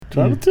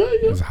Trying to tell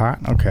you. It's hot?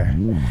 Okay. I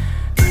mean,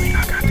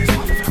 I got this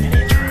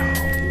motherfucking intro.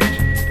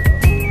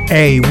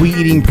 Hey, We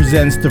Eating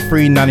presents the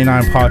Free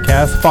 99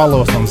 podcast.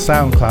 Follow us on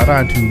SoundCloud,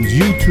 iTunes,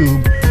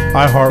 YouTube,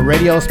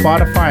 iHeartRadio,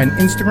 Spotify, and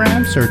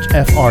Instagram. Search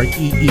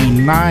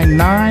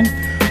FREE99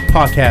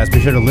 podcast. Be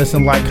sure to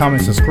listen, like,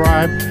 comment,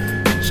 subscribe.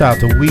 Shout out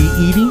to We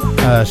Eating.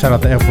 Shout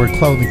out to F Word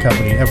Clothing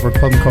Company,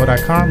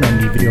 FWordClothingCo.com,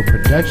 and the Video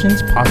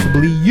Productions,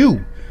 possibly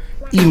you.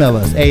 Email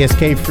us,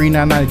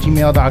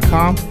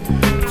 askfree99@gmail.com.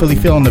 Philly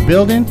Phil in the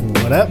building.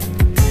 What up?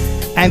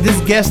 And this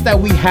guest that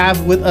we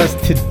have with us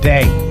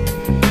today.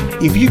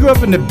 If you grew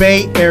up in the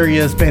Bay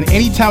Area, spent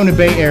any time in the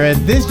Bay Area,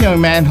 this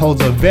young man holds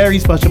a very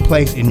special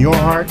place in your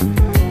heart.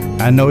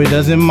 I know he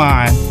does in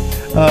mine.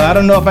 I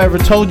don't know if I ever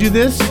told you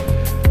this,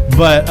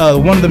 but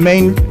one of the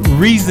main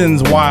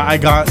reasons why I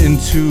got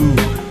into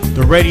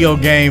the radio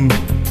game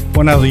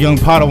when I was a young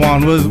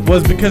Padawan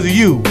was because of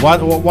you.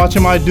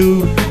 Watching my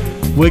dude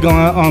wiggle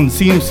on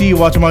CMC,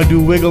 watching my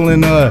dude wiggle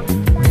in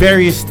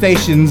various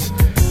stations.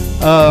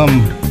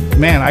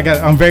 Man,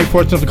 I'm very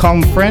fortunate to call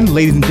him a friend.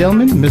 Ladies and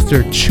gentlemen,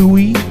 Mr.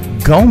 Chewy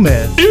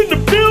Gomez. In the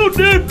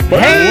building,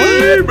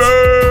 hey, baby.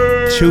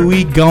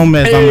 Chewy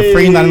Gomez on the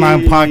Free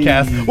 99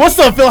 podcast. What's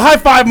up, Phil? High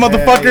five,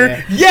 motherfucker.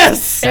 Yeah.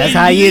 Yes. That's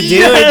how you do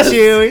it,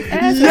 Chewy.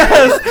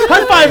 Yes.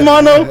 High five,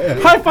 mono.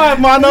 High five,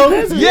 mono.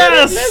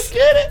 Yes. Let's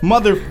get it.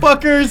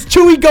 Motherfuckers.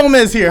 Chewy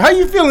Gomez here. How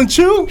you feeling,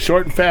 Chew?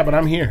 Short and fat, but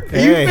I'm here.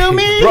 You feel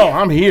me? Bro,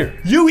 I'm here.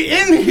 You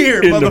in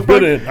here, In the motherfucker.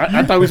 building.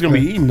 I thought we was going to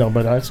be eating, though,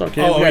 but it's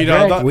okay. Oh, we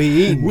got drank. We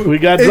eat. We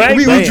got drank.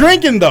 We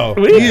drinking, though.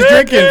 He's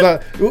drinking.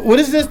 drinking. What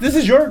is this? This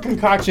is your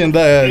concoction.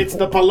 It's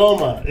the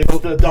Paloma. It's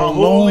the Don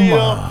Paloma.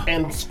 Julio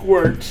and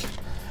Squirt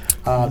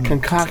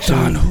concoction.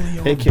 Don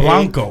Julio AKA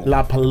Blanco.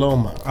 La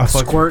Paloma.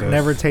 Squirt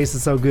never tasted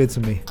so good to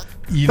me.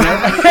 You know?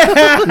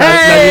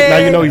 Now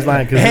you know he's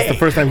lying because it's the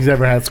first time he's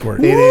ever had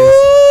Squirt. It is.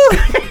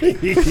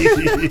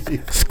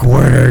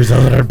 Squirters,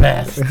 those are the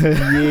best.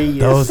 Yes.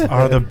 Those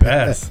are the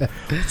best.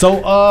 So,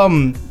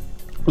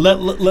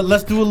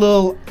 let's do a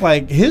little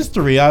like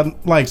history.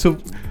 So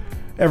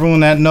everyone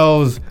that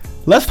knows,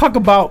 let's talk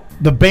about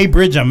the Bay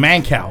Bridge of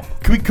Mancow.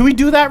 Can we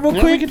do that real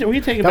quick? We can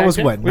take it That back was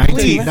there. what, We can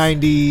take it back.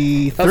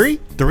 1993?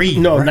 Three.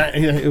 No, right?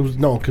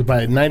 because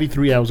by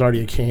 '93 I was already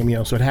a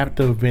cameo, so it had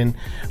to have been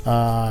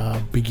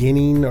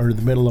beginning or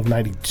the middle of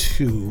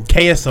 '92.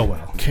 KSOL.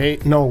 Wild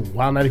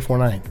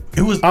 94.9.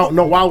 It was. Oh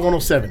no, Wild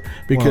 107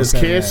 because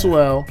 107,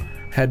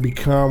 KSOL had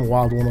become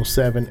Wild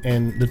 107,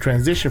 and the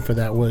transition for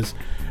that was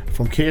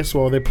from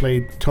KSOL they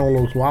played Tone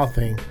Loc's Wild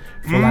Thing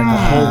for like the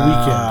whole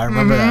weekend. I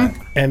remember that.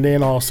 And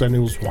then all of a sudden it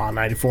was Wild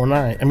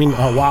 94.9. I mean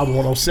Wild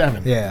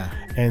 107. Yeah.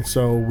 And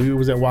so we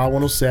was at Wild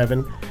 107.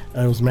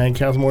 It was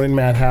Mancow's Morning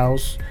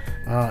Madhouse.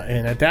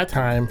 And at that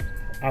time,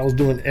 I was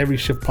doing every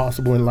shift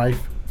possible in life.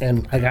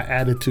 And I got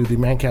added to the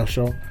Mancow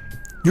show.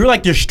 You're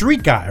like your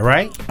street guy,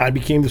 right? I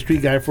became the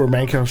street guy for a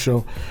Mancow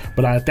show.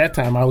 But at that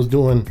time, I was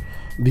doing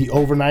the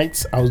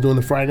overnights. I was doing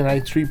the Friday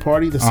night street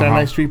party, the Saturday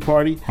night street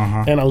party.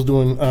 And I was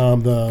doing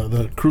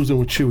the Cruising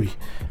with Chewy,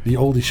 the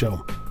oldie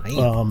show.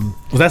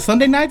 Was that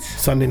Sunday nights?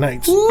 Sunday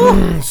nights.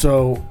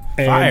 So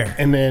Fire.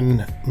 And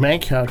then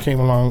Mancow came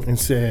along and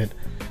said,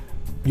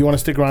 "You want to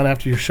stick around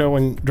after your show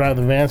and drive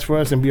the vans for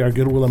us and be our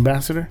Goodwill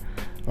ambassador?"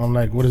 I'm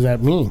like, "What does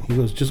that mean?" He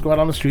goes, "Just go out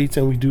on the streets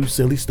and we do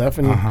silly stuff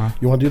and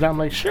you want to do that?" I'm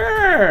like,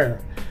 "Sure."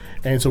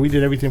 And so we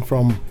did everything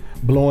from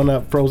blowing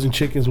up frozen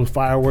chickens with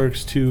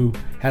fireworks to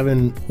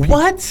having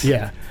What?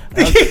 yeah.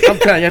 I'm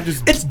trying.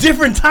 It's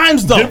different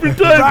times, though. Different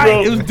times, right?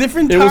 bro. It was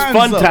different It times. was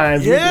fun though.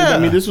 times. Yeah. I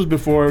mean, this was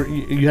before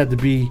you had to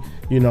be,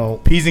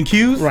 P's and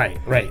Q's. Right.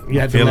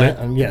 You had Feel to,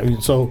 it. yeah.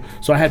 So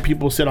I had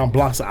people sit on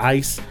blocks of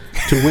ice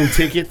to win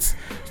tickets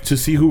to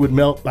see who would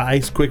melt the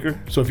ice quicker.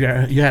 So if you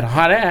had a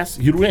hot ass,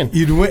 you'd win.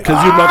 You'd win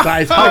because you'd melt the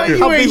ice quicker.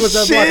 How big was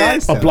that block of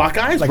ice? A block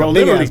of ice, Like bro. a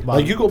big Literally, ass block.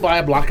 like you go buy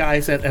a block of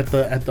ice at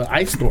the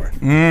ice store.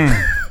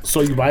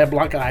 So you buy a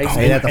block of ice.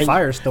 Say it at the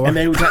fire store. And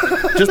they would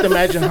just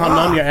imagine how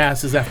numb your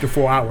ass is after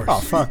 4 hours. Oh,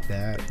 fuck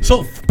that.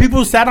 So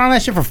people sat on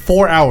that shit for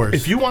 4 hours.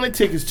 If you wanted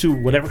tickets to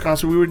whatever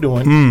concert we were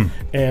doing,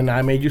 and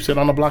I made you sit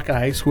on a block of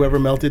ice, whoever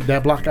melted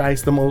that block of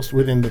ice the most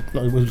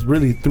it was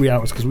really 3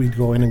 hours because we'd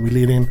go in and we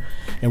lead in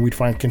and we'd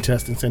find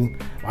contestants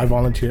and I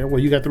volunteer. Well,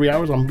 you got 3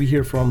 hours. I'm going to be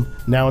here from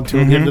now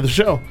until the end of the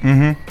show.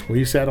 Well,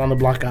 you sat on the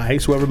block of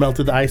ice. Whoever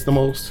melted the ice the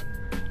most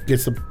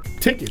gets the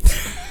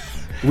tickets.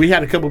 We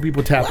had a couple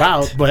people tap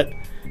out, but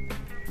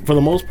for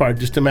the most part,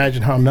 just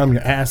imagine how numb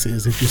your ass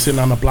is if you're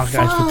sitting on a block of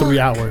ice for 3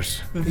 hours.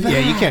 Yeah,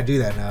 you can't do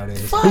that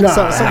nowadays.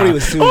 Nah. Somebody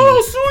was suing.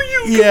 Oh,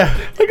 sue you. Yeah.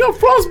 I got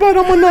frostbite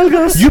on my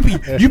nuggets.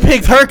 You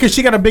picked her because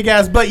she got a big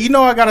ass butt. You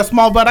know I got a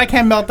small butt. I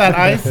can't melt that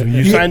ice.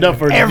 You signed up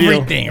for the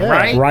everything, deal.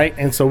 right? Right.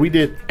 And so we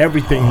did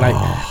everything.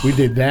 Like we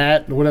did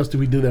that. What else did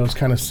we do that was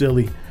kind of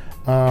silly?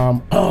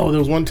 There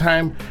was one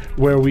time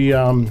where we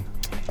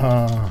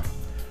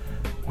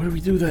what did we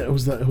do that?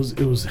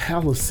 It was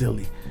hella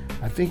silly.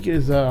 I think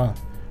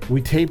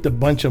we taped a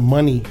bunch of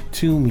money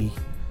to me,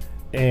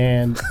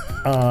 and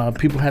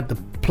people had to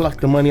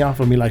plucked the money off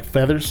of me like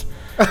feathers.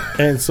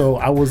 And so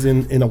I was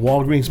in a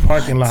Walgreens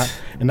parking lot,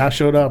 and I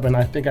showed up, and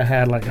I think I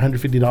had like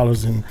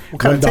 $150 in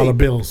 $1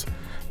 bills.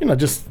 You know,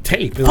 just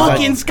tape. It was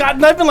Fucking Scott,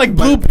 not even like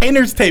blue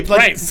painter's tape, like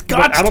right.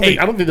 Scotch I don't tape.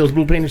 think there was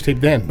blue painter's tape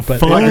then. But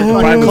Fuck. probably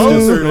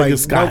Clothes was or like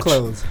just no Scotch.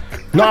 clothes?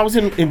 No, I was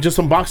in just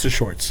some boxer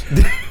shorts.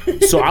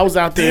 So I was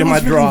out there in my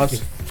drawers.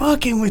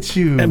 Fucking with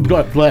you. And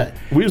but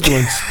we was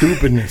doing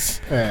stupidness.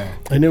 Yeah.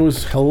 And it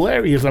was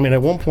hilarious. I mean,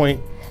 at one point,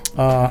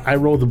 I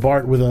rode the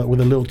BART with a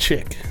little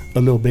chick, a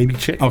little baby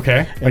chick.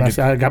 Okay. And I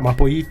said, I got my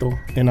pollito,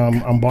 and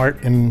I'm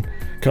Bart, and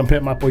come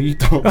pet my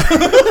pollito.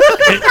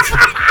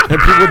 And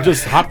people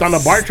just hopped on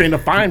the BART train to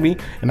find me,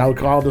 and I would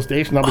call the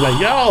station. I'll be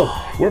like, yo,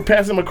 we're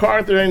passing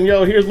MacArthur, and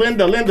yo, here's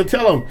Linda. Linda,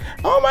 tell him,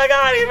 oh my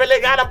God, he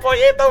really got a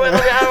pollito with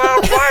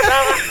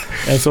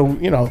him. And so,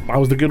 you know, I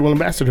was the Goodwill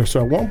ambassador.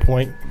 So at one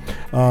point,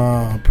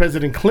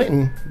 President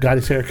Clinton got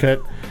his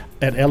haircut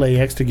at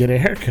LAX to get a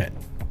haircut.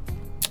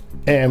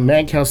 And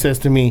Mancow says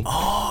to me,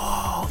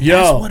 yo,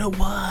 That's what it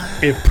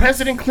was. if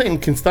President Clinton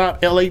can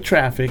stop LA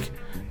traffic,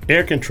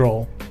 air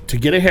control, to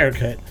get a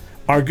haircut,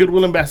 our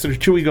Goodwill ambassador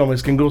Chewy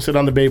Gomez can go sit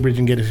on the Bay Bridge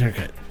and get his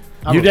haircut.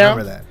 I You down?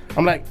 remember that.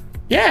 I'm like,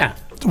 yeah.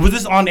 Was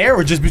this on air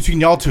or just between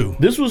y'all two?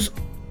 This was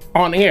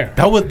on air.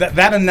 That was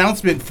that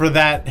announcement for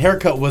that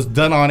haircut was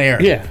done on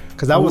air. Yeah.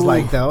 Because that was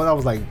like that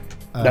was like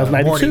That was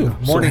 92.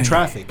 morning So-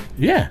 traffic.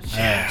 Yeah.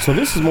 So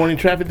this is morning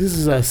traffic. This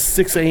is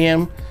 6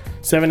 a.m.,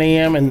 7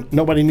 a.m., and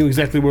nobody knew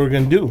exactly what we were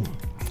going to do.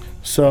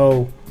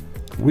 So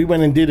we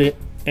went and did it,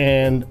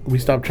 and we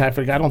stopped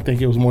traffic. I don't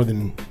think it was more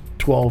than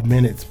 12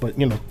 minutes, but,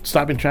 you know,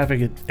 stopping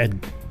traffic at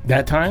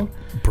that time,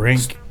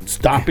 Brink.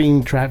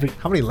 stopping traffic.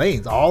 How many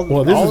lanes? All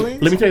Well, this all is,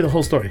 lanes? let me tell you the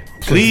whole story.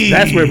 'Cause Please.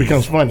 That's where it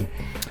becomes funny.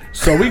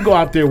 So we go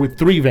out there with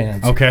 3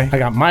 vans. Okay. I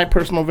got my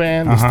personal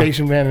van, the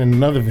station van, and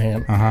another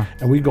van.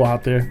 And we go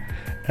out there,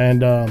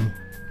 and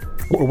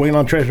we're waiting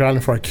on Treasure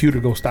Island for our queue to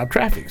go stop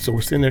traffic. So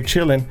we're sitting there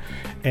chilling,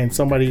 and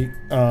somebody,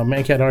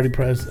 Mancat already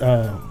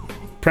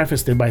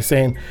prefaced it by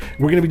saying,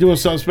 we're going to be doing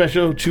something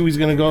special. Chewy's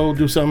going to go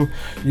do something.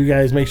 You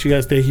guys, make sure you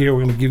guys stay here.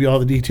 We're going to give you all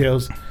the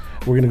details.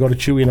 We're going to go to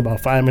Chewy in about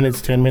 5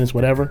 minutes, 10 minutes,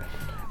 whatever.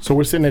 So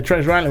we're sitting at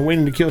Treasure Island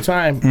waiting to kill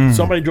time.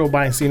 Somebody drove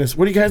by and seen us.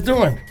 What are you guys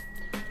doing?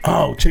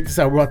 Oh, check this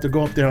out. We're about to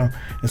go up there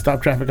and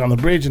stop traffic on the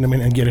bridge in a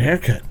minute and get a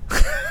haircut.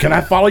 Can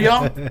I follow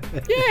y'all?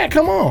 Yeah,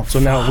 come on. So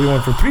now we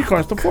went from 3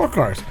 cars to 4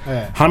 cars.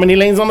 Yeah. How many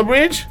lanes on the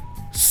bridge?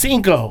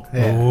 5.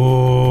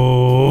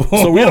 Oh.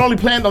 So we had only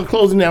planned on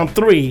closing down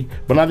 3,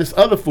 but now this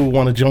other fool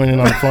want to join in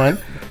on the fun.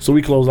 So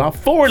we close out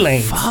 4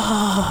 lanes.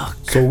 Fuck.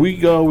 So we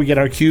go, we get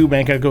our cue.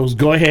 Bangkok goes,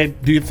 go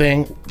ahead, do your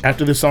thing.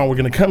 After this song, we're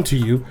going to come to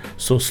you.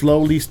 So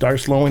slowly start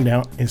slowing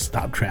down and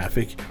stop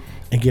traffic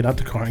and get out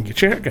the car and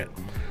get your haircut.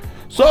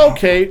 So,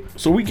 okay.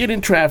 So we get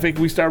in traffic.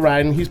 We start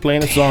riding. He's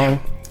playing a song.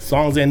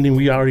 Song's ending.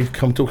 We already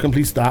come to a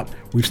complete stop.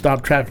 We've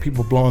stopped traffic.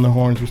 People blowing their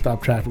horns. We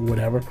stop traffic,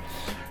 whatever.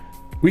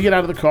 We get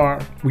out of the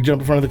car. We jump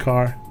in front of the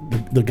car.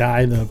 The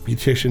guy, the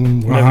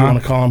beautician, whatever you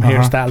want to call him,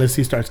 hairstylist,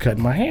 he starts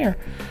cutting my hair.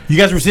 You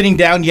guys were sitting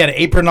down. You had an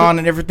apron on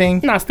and everything.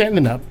 Not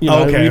standing up. You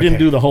know, Okay, we didn't okay.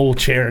 do the whole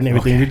chair and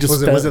everything. We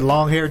just Was it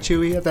long hair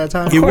Chewy at that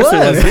time? Of course it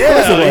was. Of course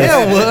it was.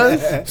 Yeah,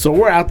 it was. So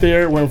we're out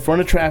there. We're in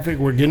front of traffic.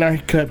 We're getting our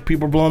cut.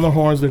 People are blowing their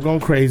horns. They're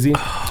going crazy.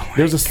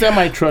 There's a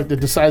semi truck that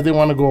decides they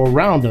want to go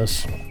around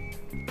us,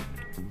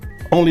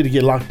 only to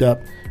get locked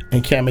up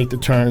and can't make the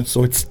turn.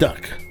 So it's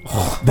stuck.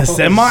 The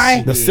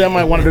semi? The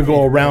semi wanted to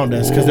go around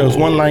us because there was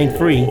one line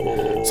free.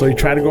 So he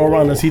tried to go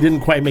around us. He didn't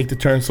quite make the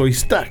turn, so he's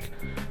stuck.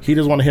 He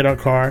doesn't want to hit our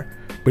car,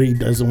 but he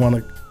doesn't want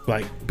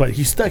to, but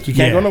he's stuck. He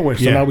can't go nowhere.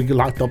 So now we get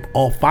locked up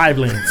all 5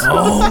 lanes.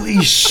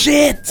 Holy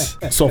shit.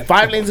 So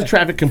 5 lanes of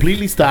traffic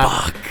completely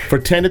stopped for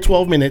 10 to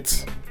 12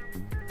 minutes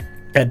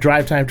at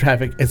drive time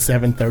traffic at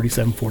 7:30,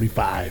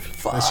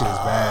 7:45. That shit is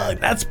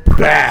bad. That's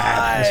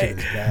Bad. That shit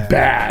is bad.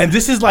 Bad. And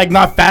this is like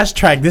not fast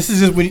track. This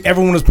is just when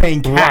everyone was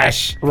paying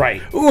cash.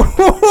 Right.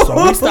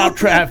 So we stopped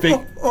traffic.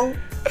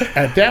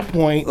 At that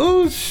point,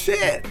 Oh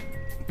shit.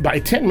 by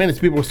 10 minutes,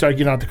 people start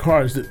getting out the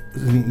cars.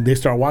 They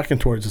start walking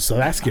towards us. So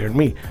that scared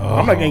me.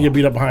 I'm not going to get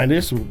beat up behind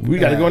this. We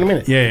got to go in a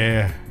minute.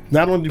 Yeah.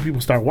 Not only do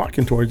people start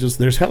walking towards us,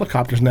 there's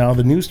helicopters now,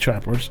 the news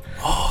trappers,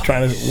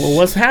 trying to, well,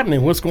 what's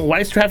happening? Why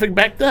is traffic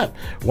backed up?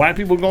 Why are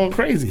people going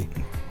crazy?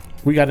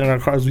 We got in our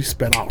cars, we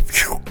sped off.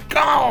 Phew,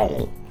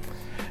 gone.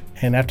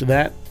 And after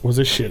that was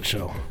a shit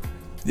show.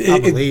 I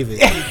believe it.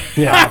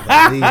 Yeah.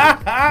 I believe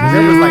it.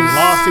 There was like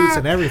lawsuits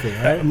and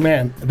everything, right?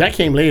 Man, that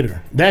came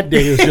later. That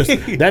day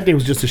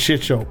was just a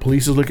shit show.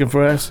 Police is looking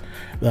for us.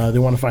 They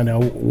want to find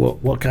out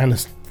what kind of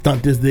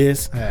stunt is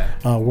this.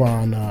 Yeah. We're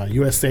on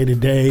USA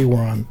Today.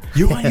 We're on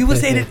You on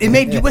USA? It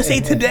made USA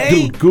Today.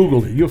 Dude,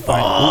 Google it. You'll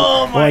find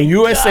it. We're on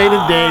USA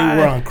Today.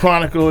 We're on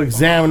Chronicle,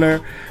 Examiner.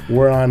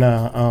 We're on.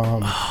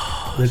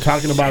 They're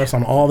talking about us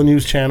on all the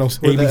news channels: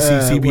 Were the,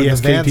 ABC, were the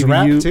CBS, vans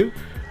wrapped KTVU. too?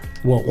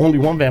 Well, only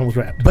one van was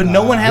wrapped. But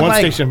no one had one like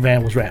station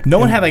van was wrapped. no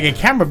one had like a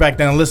camera back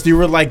then unless you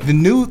were like the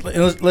new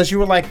unless you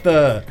were like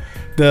the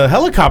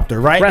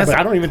helicopter, right? Right, That's but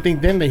I don't even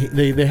think then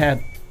they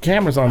had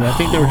cameras on there. I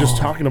think they were just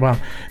talking about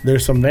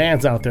there's some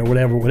vans out there,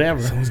 whatever.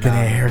 Someone's getting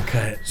a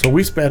haircut. So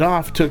we sped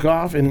off, took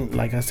off, and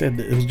like I said,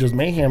 it was just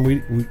mayhem.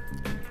 We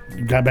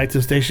got back to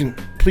the station.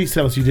 Please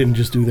tell us you didn't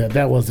just do that.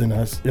 That wasn't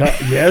us.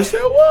 Yes,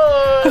 it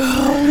was.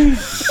 Holy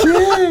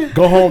shit.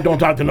 Go home. Don't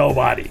talk to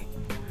nobody.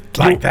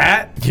 Like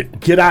that?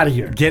 Get out of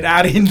here. Get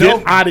out of here.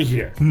 Get out of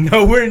here.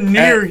 Nowhere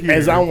near here.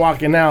 As I'm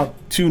walking out,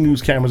 2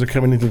 news cameras are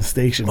coming into the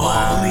station.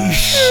 Holy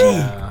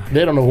shit.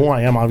 They don't know who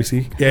I am,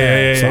 obviously.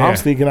 Yeah. So I'm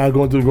sneaking out,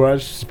 going to the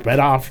garage, sped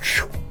off,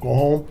 go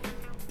home.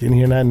 Didn't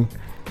hear nothing.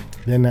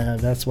 Then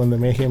that's when the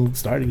mayhem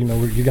started. You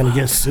know, you're gonna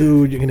get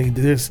sued. You're gonna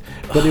do this.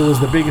 But it was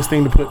the biggest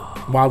thing to put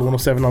Wild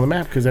 107 on the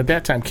map because at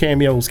that time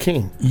Cameo was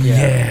king. Yeah.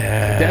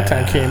 At that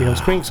time Cameo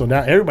was king. So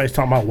now everybody's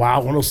talking about Wild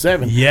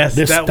 107. Yes.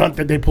 This stunt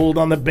that they pulled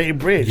on the Bay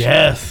Bridge.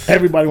 Yes.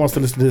 Everybody wants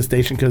to listen to this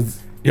station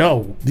because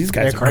these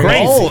guys are crazy.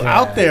 crazy. Oh,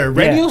 out there.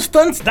 Radio Yeah.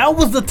 stunts. That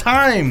was the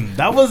time.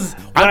 That was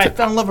when I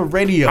fell in love with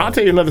radio. I'll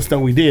tell you another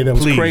stunt we did that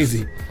was Please.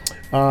 crazy.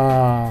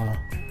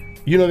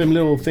 You know them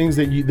little things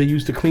that they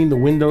used to clean the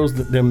windows,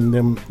 them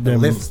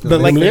lifts, the the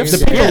lifts, lifts.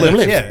 the people Yeah,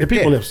 lifts, yeah, the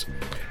people yeah. lifts.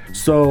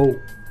 So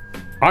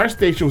our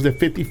station was at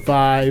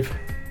 55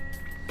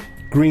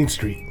 Green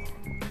Street.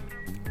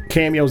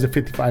 Cameo was at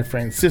 55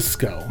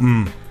 Francisco.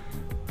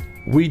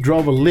 We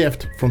drove a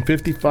lift from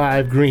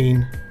 55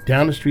 Green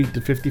down the street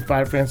to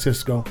 55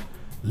 Francisco,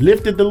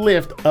 lifted the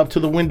lift up to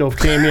the window of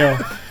Cameo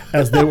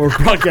as they were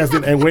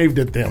broadcasting and waved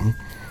at them.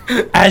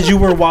 As you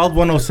were Wild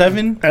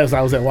 107? As I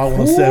was at Wild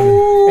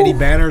 107. Any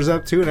banners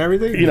up too and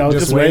everything? You know,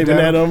 just waving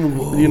at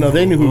them. You know,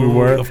 they knew who we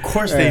were. Of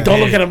course they Don't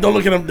did. look at them. Don't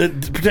look at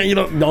them. Pretend you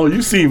don't. No,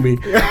 you see me.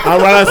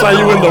 I'm right outside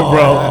your window,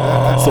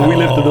 bro. So we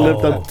lifted the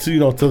lift up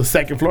to to the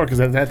second floor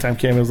because at that time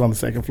Cameo was on the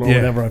second floor, Yeah.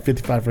 whatever, on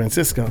 55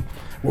 Francisco.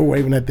 We're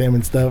waving at them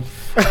and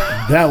stuff.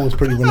 That was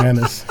pretty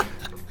bananas.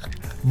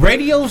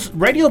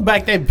 Radio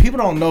back then, people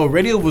don't know.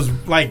 Radio was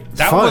like,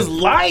 that Fun. was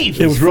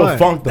life. It was real fun.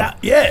 funk though.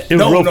 Yeah. It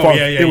was real funk.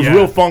 Yeah, It was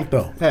real funk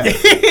though. Yeah.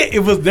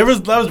 That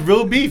was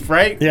real beef,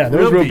 right? Yeah,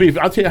 there was real beef.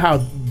 I'll tell you how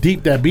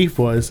deep that beef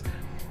was.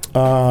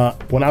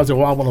 When I was at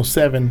Wild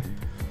 107,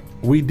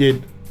 we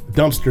did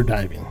dumpster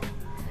diving.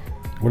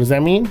 What does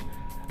that mean?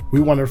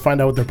 We wanted to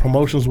find out what their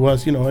promotions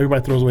was. You know,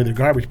 everybody throws away their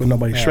garbage, but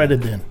nobody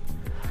shredded then.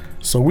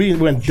 So we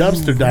went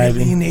dumpster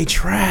diving. in their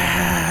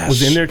trash.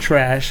 Was in their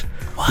trash.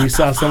 We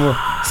saw some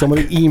of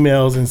the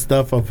emails and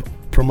stuff of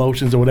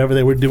promotions or whatever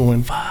they were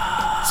doing.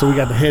 So we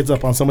got the heads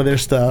up on some of their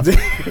stuff.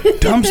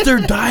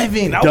 Dumpster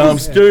diving. That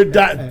was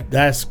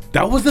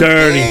That was the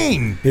dirty.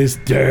 thing. It's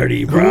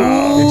dirty, bro.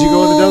 Did you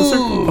go in the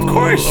dumpster? Of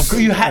course.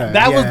 You had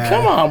that was Yeah.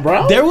 Come on,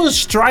 bro. There was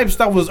stripes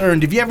that was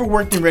earned. If you ever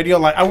worked in radio,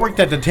 like I worked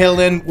at the tail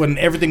end when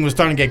everything was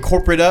starting to get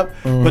corporate up,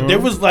 but there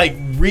was like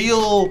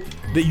real.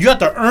 You have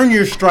to earn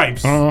your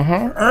stripes.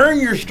 Earn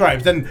your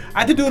stripes, and I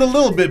had to do it a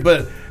little bit,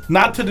 but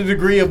not to the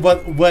degree of what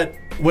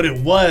it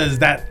was.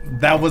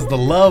 That was the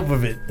love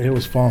of it. It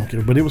was funk,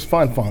 but it was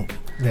fun funk.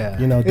 Yeah.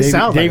 You know, It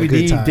sounds like a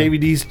good time. Davey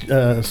D's,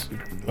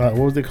 what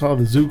was they called?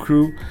 The Zoo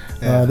Crew,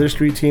 Yeah. their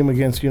street team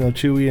against,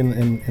 Chewy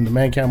and the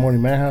Man Count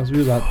Morning Madhouse. We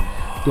was out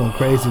doing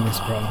craziness,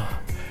 bro.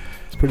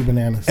 It's pretty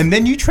bananas. And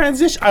then you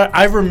transition.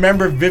 I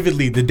remember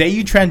vividly the day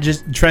you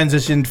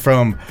transitioned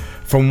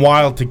from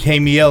Wild to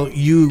KMEL.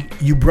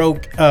 You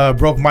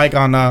broke Mike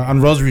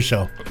on Rosary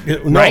Show.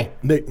 Right.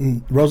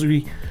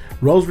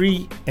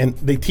 Rosary, and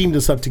they teamed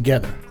us up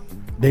together.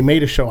 They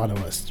made a show out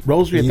of us.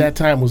 Rosary at that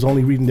time was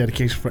only reading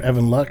dedication for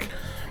Evan Luck.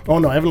 Oh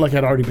no, Evan Luck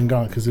had already been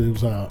gone because it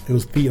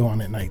was Theo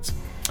on at nights.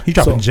 He's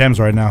dropping So- gems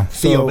right now.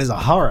 Theo is a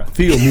horror.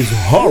 Theo music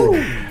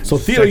horror. So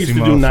Theo Sexy used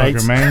to do motherfucker,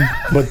 nights, man.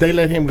 but they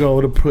let him go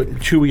to put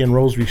Chewy and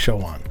Rosary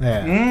show on.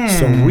 Yeah.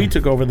 So we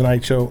took over the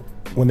night show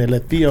when they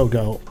let Theo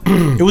go.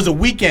 It was a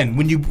weekend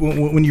when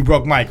you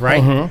broke Mike,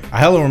 right? I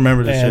hella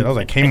remember this shit. I was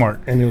like Kmart.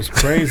 And it was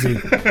crazy.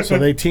 So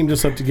they teamed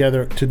us up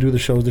together to do the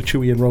shows, the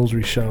Chewy and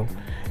Rosary show.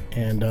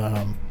 And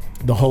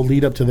the whole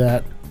lead up to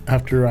that,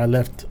 after I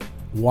left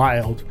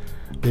Wild,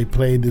 they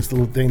played this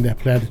little thing that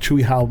played the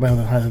Chewy Howl band.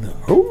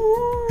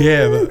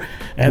 Yeah, the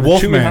And the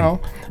Wolfman. Chewy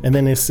Howl. And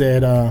then they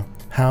said,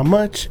 how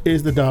much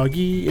is the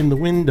doggy in the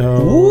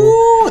window?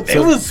 Ooh, it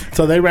was.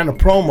 So they ran a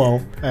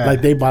promo,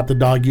 like they bought the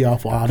doggy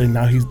off Wild, and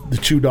now the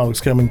Chew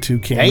Dog's coming to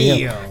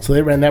Cameo. Damn. So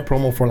they ran that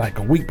promo for like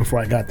a week before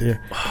I got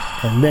there,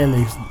 and then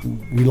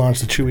we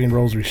launched the Chewy and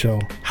Rosary show.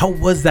 How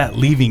was that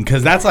leaving?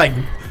 Because that's like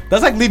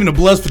leaving the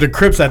Bloods for the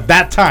Crips at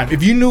that time.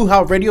 If you knew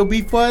how Radio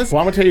Beef was, Well,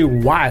 I'm gonna tell you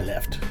why I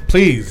left.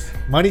 please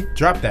Money?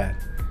 drop that.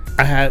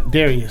 I had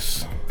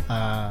Darius.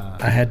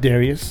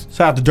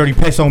 Shout out to Dirty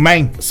Peso,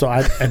 man. So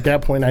at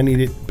that point I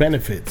needed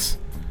benefits.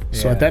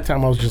 So Yeah. at that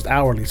time I was just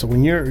hourly. So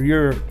when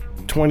you're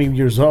 20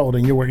 years old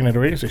and you're working at a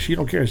radio station, you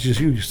don't care. It's just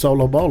you're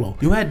solo bolo.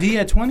 You had D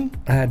at 20?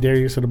 I had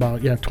Darius at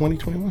about 20,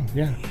 21.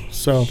 Yeah.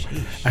 So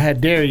I had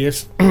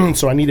Darius,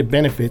 so I needed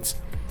benefits.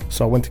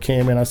 So I went to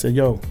KM and I said,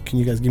 "Yo, can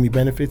you guys give me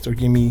benefits or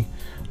give me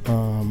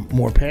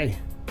more pay?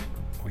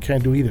 I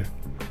can't do either."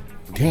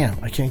 Damn,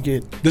 I can't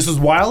get. This is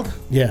wild?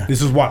 Yeah.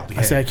 This is wild.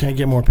 I said I can't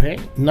get more pay.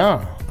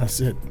 Nah. I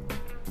said,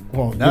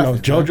 well,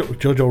 Nothing,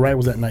 Jojo Wright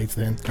was at nights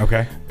then.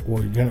 Okay.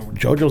 well,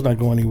 JoJo's not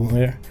going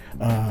anywhere.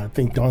 I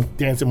think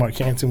Dancing Mark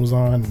Hansen was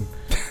on,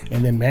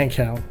 and then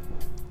Mancow.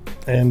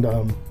 And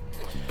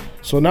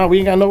so now we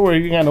ain't got nowhere.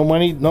 You ain't got no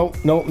money. Nope.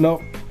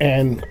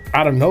 And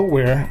out of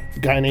nowhere, a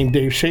guy named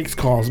Dave Shakes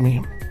calls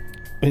me,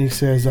 and he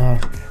says,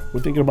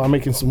 we're thinking about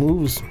making some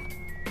moves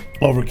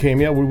over at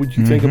KML. What would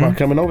you think about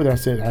coming over there? I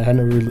said, I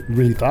never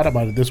really thought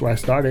about it. This is where I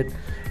started.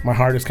 My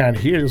heart is kind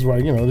of here. This is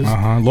where,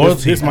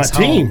 this is my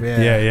team.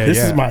 Yeah. This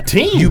is my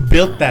team. You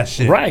built that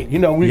shit. Right.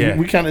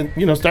 We kind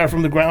of, start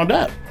from the ground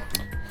up.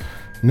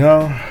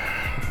 No,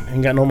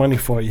 ain't got no money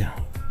for you.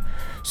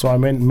 So I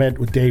met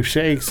with Dave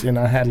Shakes, and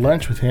I had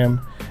lunch with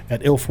him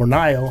at Il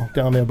Fornaio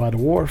down there by the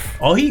wharf.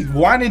 Oh, he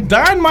wine and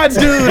dine, my dude.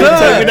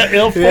 Took me to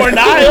Il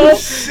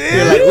Fornaio.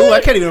 You're like, ooh, I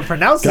can't even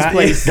pronounce this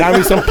place. Got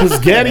me some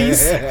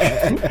Pusgettis.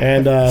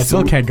 And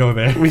still can't go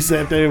there. We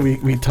sat there,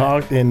 we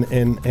talked, and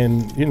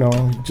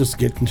just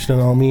getting to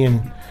know me.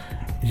 And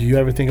you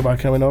ever think about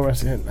coming over? I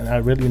said, and I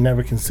really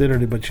never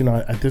considered it, but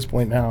at this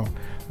point now,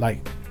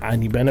 like, I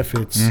need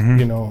benefits.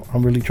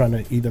 I'm really trying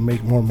to either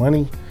make more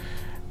money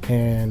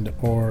and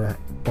or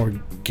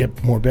get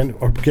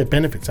get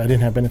benefits. I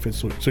didn't have benefits,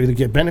 so either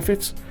get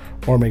benefits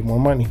or make more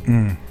money.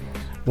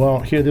 Well,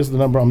 here, this is the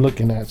number I'm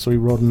looking at. So he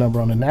wrote a number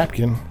on a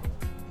napkin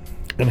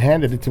and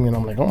handed it to me, and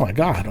I'm like, oh my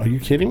God, are you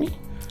kidding me?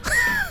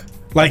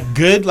 Like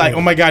good? Like,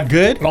 oh my God,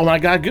 good? Oh my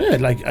God,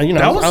 good. Like,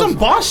 that was some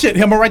boss shit.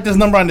 Him to write this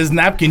number on his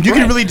napkin. You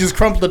can really just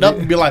crumple it up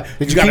and be like,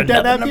 did you keep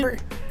that number?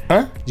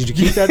 Huh? Did you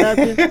keep that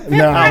napkin?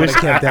 No, I wish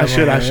kept that. I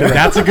should.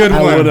 That's a good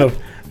one. I would have.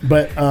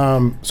 But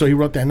so he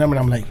wrote that number,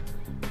 and I'm like,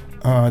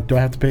 do I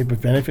have to pay for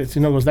benefits?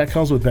 He goes, that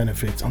comes with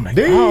benefits. I'm like,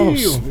 oh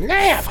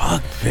snap!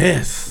 Fuck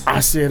this. I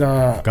said,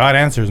 God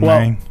answers,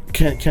 man.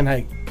 Can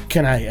I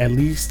at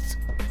least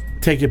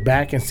take it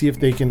back and see if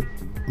they can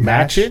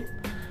match it?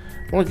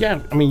 Well,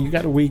 yeah. I mean, you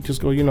got to wait.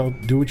 Just go.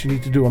 Do what you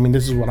need to do. I mean,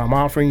 this is what I'm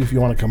offering. If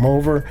you want to come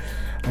over,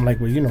 I'm like,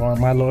 well,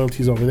 my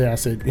loyalty's over there. I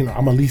said,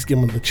 I'm at least give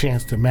them the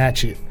chance to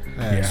match it.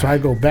 Yeah. So I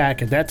go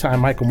back. At that time,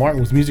 Michael Martin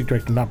was music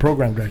director, not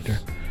program director.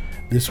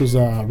 This was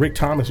Rick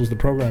Thomas was the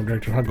program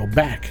director. I go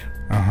back.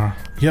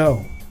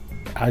 Yo,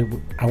 I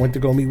went to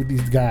go meet with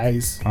these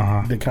guys.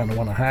 They kind of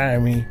want to hire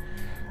me.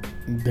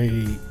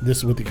 This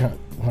is what they kind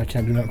of, I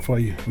can't do nothing for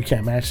you. We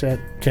can't match that.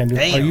 Can't do.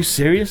 Are you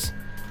serious?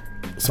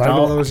 So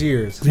all those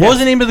years. What was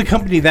the name of the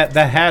company that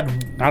had?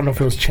 I don't know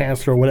if it was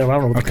Chancellor or whatever. I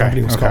don't know what the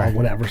company was called,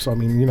 whatever. So I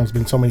mean, it's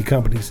been so many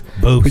companies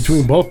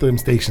between both of them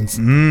stations.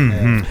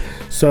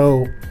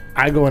 So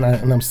I go and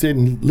I'm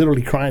sitting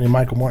literally crying in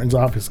Michael Martin's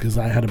office because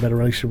I had a better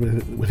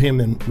relationship with him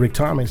than Rick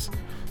Thomas.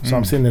 So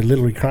I'm sitting there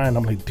literally crying.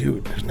 I'm like,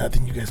 dude, there's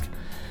nothing you guys can.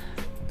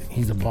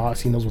 He's a boss.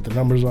 He knows what the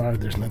numbers are.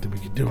 There's nothing we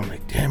can do. I'm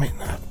like, damn it.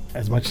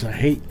 As much as I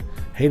hate,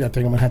 I think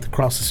I'm going to have to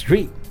cross the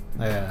street.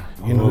 Yeah.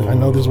 I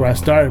know this is where I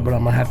started, but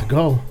I'm going to have to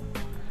go.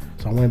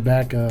 So I went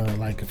back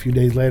like a few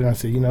days later, and I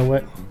said, you know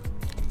what?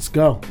 Let's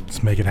go.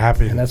 Let's make it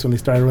happen. And that's when they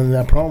started running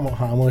that promo.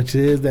 How much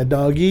is that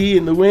doggy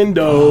in the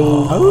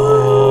window?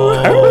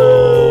 Holy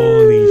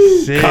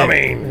shit.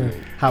 Coming.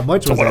 How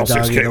much was that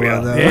doggy in the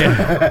window?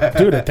 Yeah.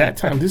 Dude, at that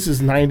time, this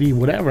is 90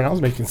 whatever, and I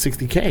was making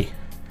 $60K.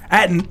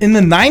 In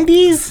the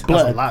 90s?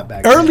 That's a lot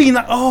back early.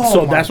 then.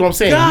 So that's what I'm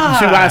saying. You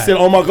see why I said,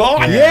 oh my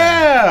God?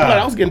 Yeah.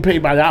 I was getting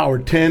paid by the hour,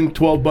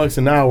 $10-12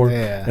 an hour,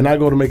 and I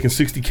go to making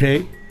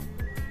 $60K.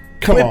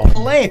 Come on.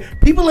 Playing.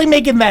 People ain't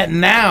making that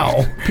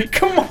now.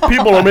 Come on.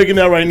 People are making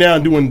that right now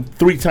and doing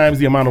 3 times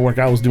the amount of work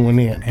I was doing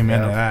then.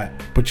 Amen to that.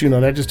 But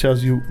that just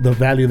tells you the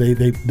value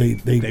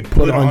they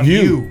put on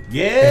you.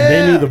 Yeah. And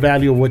they knew the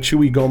value of what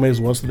Chewy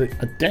Gomez was. So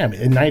damn it.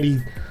 In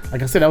 90,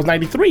 like I said, I was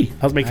 93.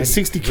 I was making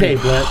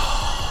 $60K, blood.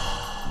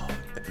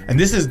 And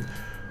this is,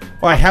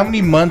 like, how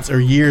many months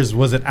or years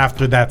was it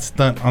after that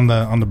stunt on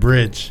the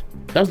bridge?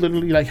 That was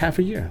literally like half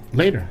a year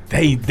later.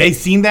 They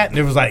seen that and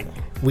it was like,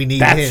 we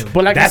need him.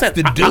 But like that's I said,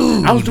 the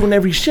dude. I was doing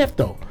every shift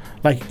though.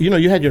 Like,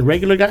 you had your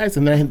regular guys,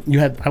 and then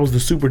I was the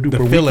super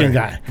duper weekend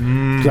guy.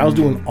 Because I was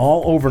doing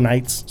all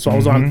overnights. So I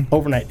was on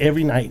overnight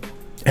every night.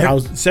 I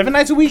was 7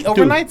 nights a week,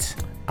 overnights?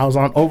 Dude, I was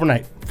on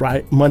overnight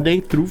Monday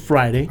through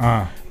Friday.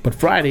 But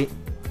Friday,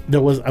 I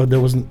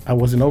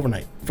wasn't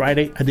overnight.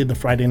 Friday, I did the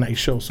Friday night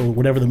show. So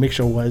whatever the mix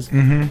show was,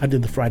 I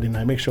did the Friday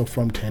night mix show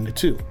from 10 to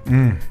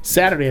 2.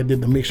 Saturday, I did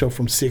the mix show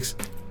from 6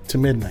 to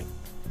midnight.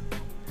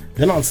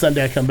 Then on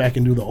Sunday, I come back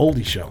and do the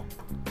oldie show.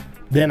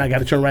 Then I got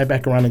to turn right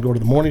back around and go to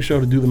the morning show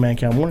to do the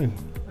Mancow Morning.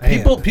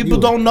 People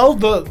don't know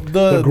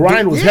the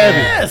grind was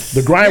heavy.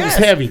 The grind was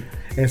heavy.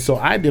 And so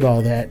I did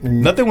all that.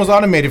 And nothing was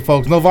automated,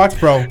 folks. No Vox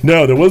Pro.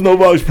 No, there was no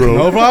Vox Pro.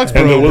 No Vox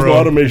Pro. And there was no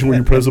automation where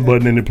you press a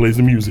button and it plays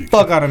the music.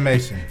 Fuck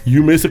automation.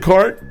 You miss a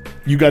cart,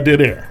 you got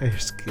dead air.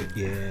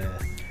 Yeah.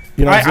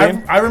 You know what I'm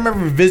saying? I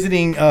remember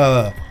visiting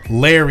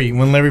Larry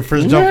when Larry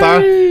first jumped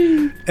on.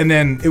 And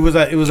then it was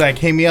at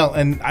KML,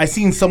 and I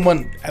seen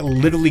someone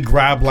literally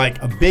grab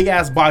like a big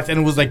ass box, and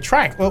it was like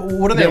tracks.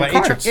 What are they like?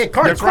 Carts.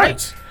 Carts,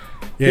 right?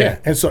 Yeah.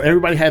 And so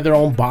everybody had their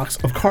own box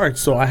of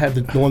carts. So I had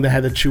the one that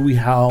had the Chewy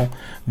Howl,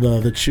 the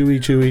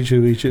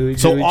Chewy.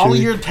 So all of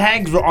your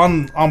tags were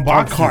on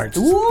boxes. On carts.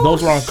 Ooh,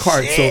 those were on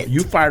carts. Shit. So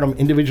you fired them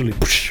individually.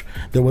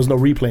 there was no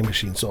replay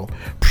machine. So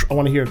I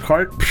want to hear a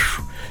cart.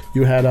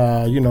 You had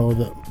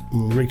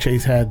Rick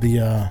Chase had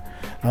the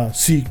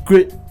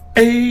secret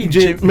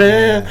agent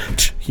man.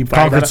 He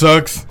Concord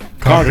sucks.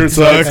 Concord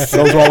sucks.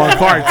 Those were all on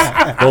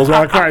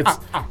carts.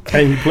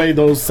 And he played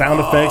those sound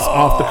effects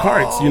off the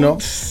carts, you know.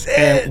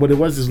 And what it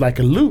was is like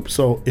a loop.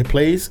 So it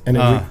plays and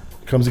it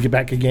comes to get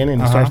back again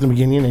and it starts at the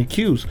beginning and it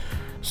cues.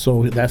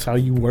 So that's how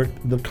you work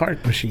the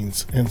cart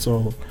machines. And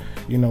so,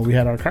 we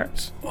had our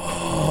carts.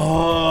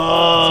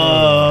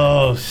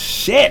 Oh,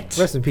 shit.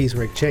 Rest in peace,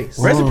 Rick Chase.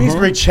 Rest in peace,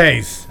 Rick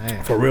Chase.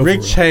 Man. For real.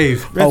 Rick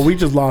Chase. We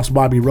just lost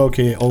Bobby Roque,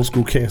 old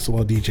school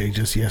KSOL DJ,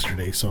 just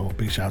yesterday. So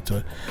big shout out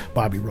to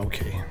Bobby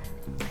Roque.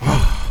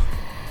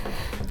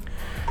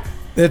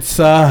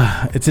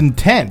 It's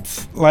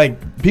intense.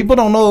 Like, people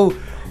don't know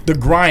the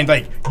grind.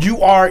 Like,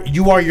 you are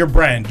your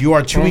brand. You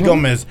are Chewy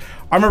Gomez.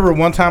 I remember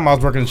one time I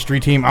was working the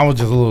street team. I was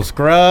just a little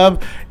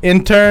scrub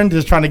intern,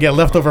 just trying to get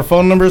leftover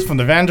phone numbers from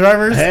the van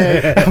drivers.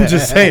 I'm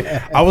just saying.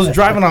 I was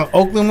driving on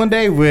Oakland one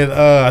day with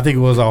I think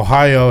it was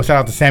Ohio. Shout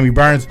out to Sammy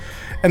Burns.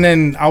 And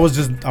then I was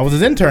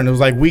his intern. It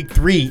was like week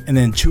 3, and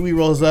then Chewy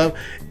rolls up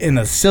in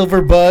a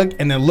silver bug,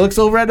 and then looks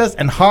over at us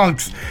and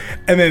honks.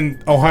 And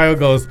then Ohio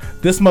goes,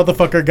 "This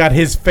motherfucker got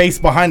his face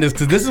behind us,"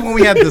 because this is when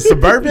we had the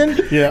Suburban.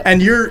 Yeah.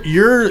 And you're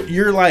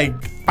like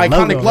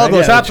iconic logo.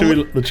 Yeah, Shout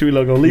out the Chewy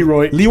logo.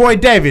 Leroy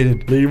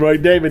David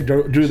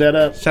drew that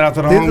up. Shout out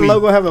to the Did homie. the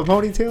logo have a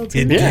ponytail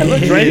too? Yeah,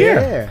 look right here.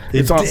 Yeah.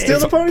 It's on. Still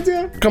the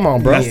ponytail? Come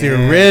on, bro. That's the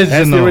original.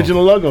 That's the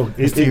original logo.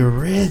 It's the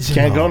original.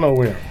 Can't go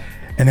nowhere.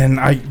 And then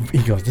he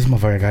goes, "This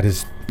motherfucker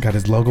got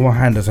his logo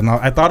behind us." And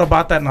I thought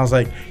about that, and I was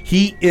like,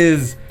 he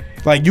is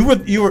like, you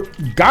were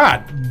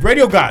God,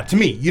 radio God to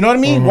me. You know what I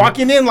mean?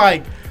 Walking in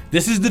like,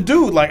 this is the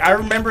dude. Like, I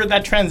remember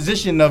that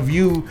transition of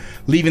you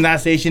leaving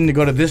that station to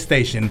go to this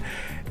station,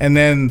 and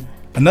then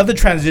another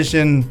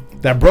transition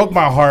that broke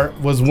my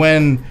heart was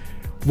when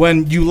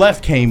you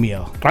left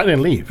KMEL. I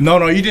didn't leave.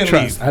 No, you didn't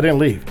Trust, leave. I didn't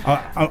leave.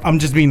 I'm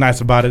just being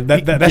nice about it.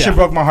 That shit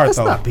broke my heart, Let's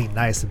though. not be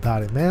nice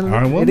about it, man. All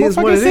right, well, it is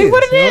what it motherfucker, say is.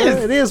 what it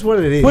is. It is what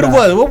it is.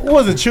 What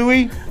was it,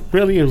 Chewy?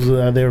 Really, it was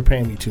they were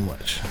paying me too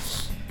much.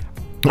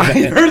 I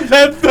heard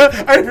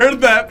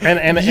that.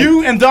 And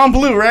you and Don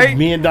Blue, right?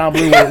 Me and Don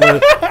Blue were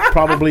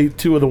probably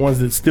two of the ones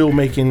that still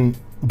making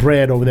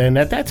bread over there. And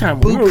at that time, I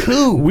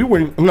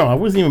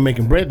wasn't even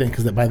making bread then,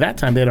 because by that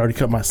time they had already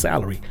cut my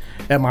salary.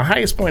 At my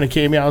highest point of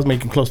KME, I was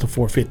making close to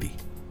 $450.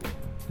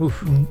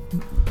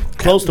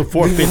 Close to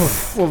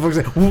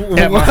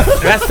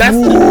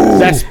 $450.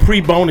 That's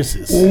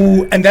pre-bonuses.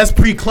 Ooh, and that's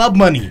pre-club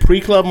money.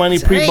 Pre-club money,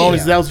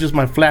 pre-bonuses. That was just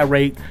my flat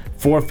rate.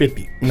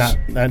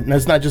 $450.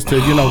 That's not just to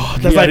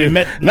That's like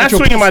not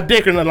swinging my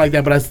dick or nothing like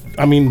that. But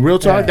I mean, real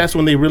talk. Yeah. That's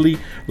when they really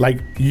like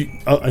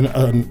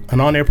an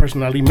on-air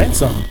personality meant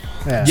something.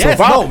 Yeah. So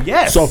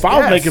if I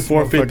was making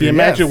 $450,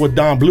 imagine what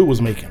Don Blue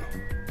was making.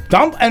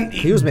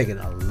 He was making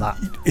a lot.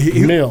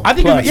 Mil. I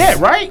think plus.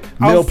 Right.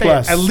 Mil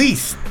plus. At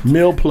least.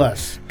 Mil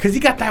plus. Because he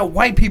got that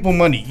white people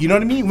money. You know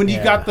what I mean? When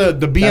you got the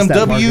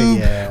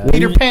BMW,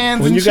 Peter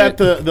Pans, when and you shit.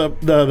 got the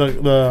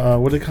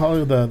what do they call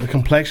it? The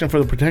complexion for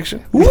the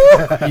protection.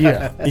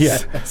 Yeah.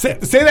 Say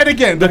that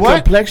again. The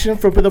what? complexion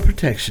for the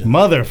protection.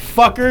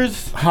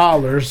 Motherfuckers.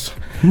 Hollers.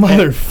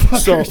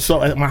 Motherfuckers.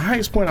 So at my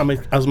highest point, I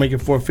was making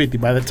 $450.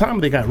 By the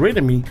time they got rid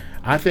of me,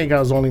 I think I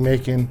was only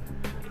making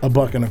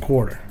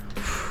 $1.25.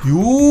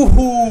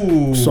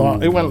 Yoo-hoo. So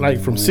it went like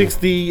from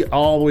 60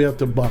 all the way up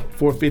to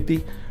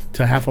 $450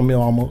 to $500,000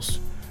 almost.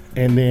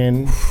 And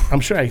then I'm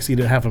sure I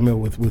exceeded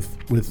 $500,000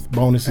 with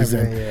bonuses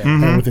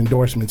and with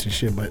endorsements and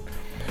shit. But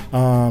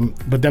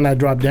then I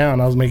dropped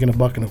down. I was making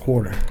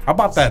 $1.25. I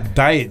bought that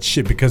diet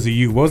shit because of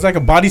you. What was it, like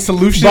a Body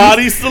Solution?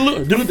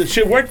 Dude, the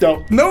shit worked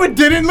though. No, it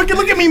didn't. Look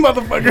at me,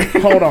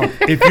 motherfucker. Hold on.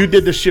 If you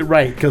did the shit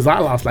right, because I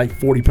lost like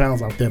 40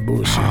 pounds off that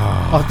bullshit.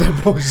 Off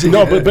that bullshit.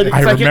 No, but it's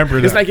I like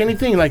remember that. It's like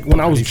anything. Like when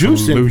I was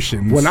juicing.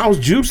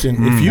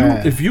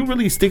 If you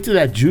really stick to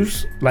that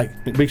juice, like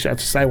big shout out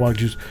to Sidewalk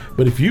Juice.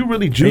 But if you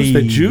really juice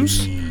the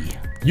juice,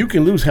 you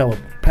can lose hella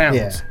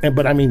pounds. Yeah.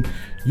 But I mean,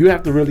 you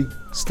have to really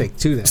stick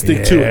to that.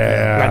 Stick to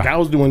it. Like I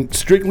was doing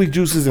strictly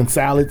juices and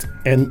salads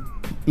and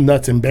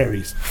nuts and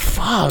berries.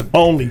 Fuck.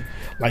 Only.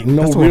 Like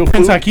no That's real what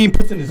Prince food. Hakeem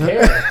puts in his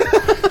hair.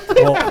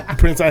 Well,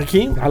 Prince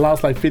Hakeem, I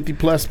lost like 50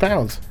 plus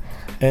pounds.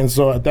 And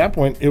so at that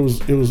point it was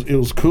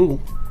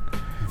cool.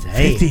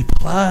 50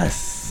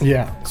 plus.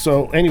 Yeah.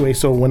 So anyway,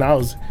 when I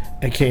was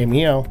at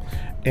KMEL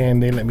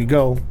and they let me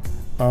go,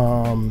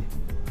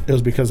 it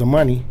was because of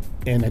money.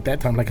 And at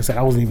that time, like I said,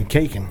 I wasn't even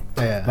caking.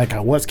 Yeah. Like I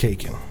was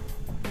caking.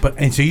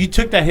 And so you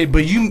took that hit,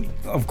 but you,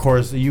 of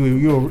course, you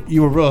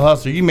were a real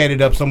hustler. You made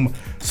it up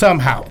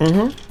somehow.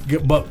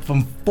 Mm-hmm. But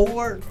from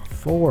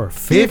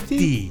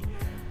 450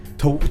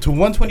 to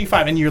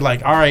 125, and you're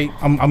like, all right,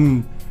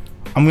 I'm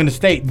gonna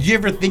stay. Did you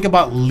ever think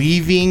about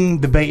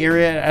leaving the Bay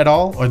Area at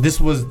all, or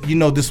this was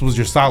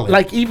your solid?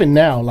 Like even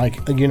now,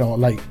 like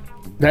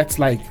that's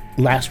like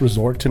last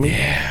resort to me.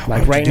 Yeah.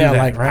 Like right now,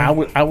 that,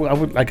 right? I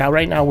would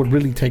right now I would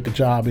really take a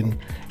job in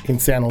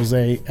San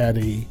Jose at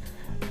a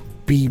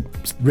B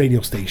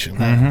radio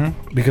station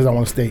because I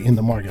want to stay in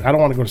the market. I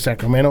don't want to go to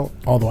Sacramento,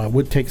 although I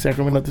would take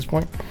Sacramento at this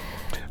point.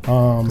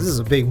 This is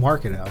a big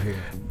market out here.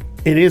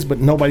 It is, but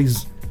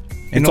nobody's.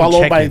 And It's no all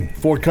owned by check-in.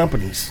 4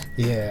 companies.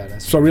 Yeah,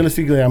 that's So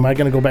realistically, am I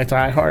going to go back to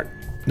iHeart?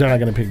 They're not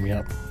going to pick me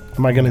up.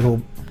 Am I going to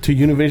go to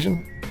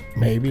Univision?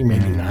 Maybe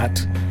not.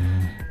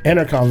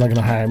 Entercom's not going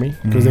to hire me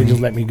because they just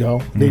let me go.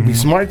 They'd be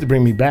smart to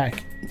bring me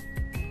back.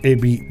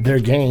 It'd be their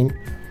gain,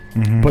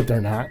 but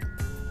they're not.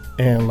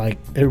 And like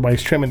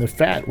everybody's trimming their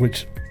fat,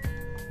 which,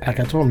 like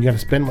I told them, you got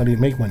to spend money to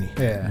make money.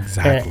 yeah.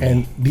 Exactly.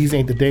 And these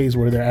ain't the days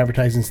where they're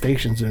advertising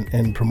stations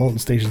and promoting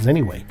stations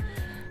anyway.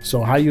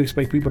 So how you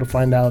expect people to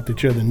find out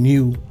that you're the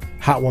new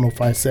Hot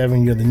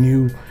 105.7, you're the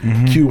new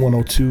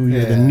Q102,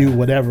 you're the Yeah. new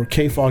whatever.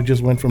 K-Fog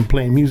just went from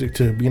playing music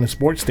to being a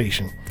sports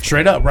station.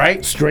 Straight up,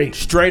 right?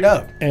 Straight.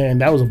 up. And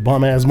that was a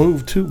bum-ass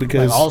move, too,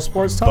 because Like all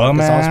sports talk. Bum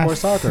It's all ass.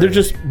 sports talk. they're already.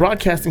 just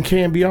broadcasting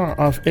KMBR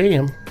off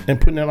AM and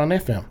putting it on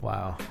FM.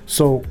 wow.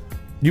 So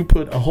you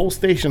put a whole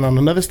station on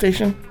another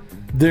station,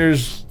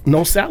 there's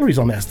no salaries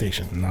on that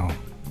station. No.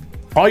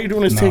 All you're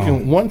doing is No.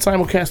 taking one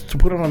simulcast to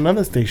put it on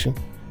another station.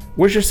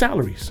 Where's your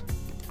salaries?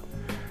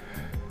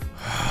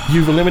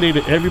 You've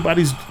eliminated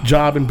everybody's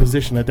job and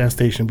position at that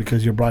station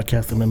because you're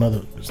broadcasting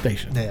another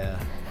station. Yeah.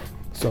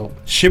 So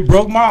Shit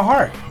broke my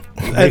heart.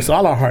 it breaks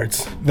all our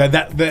hearts.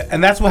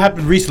 And that's what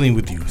happened recently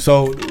with you.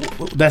 So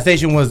that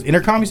station was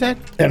Intercom, you said?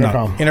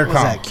 Intercom. No, What's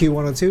that?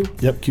 Intercom.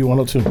 Q102? Yep,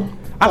 Q102.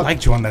 I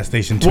liked you on that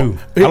station too.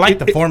 It- I like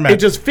the it- format.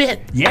 It just fit.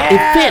 Yeah,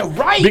 it fit.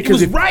 right. It Because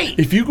was if, right.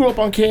 if you grew up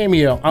on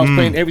Cameo, I was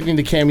playing everything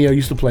that Cameo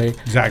used to play.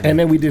 Exactly. And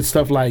then we did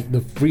stuff like the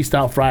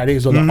Freestyle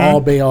Fridays or the All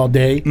Bay All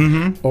Day,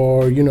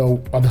 or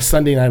on the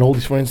Sunday Night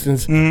Oldies, for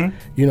instance. And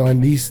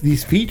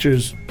these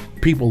features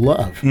people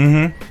love.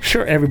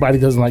 Sure, everybody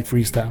doesn't like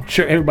freestyle.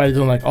 Sure, everybody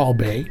doesn't like All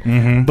Bay.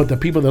 But the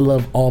people that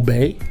love All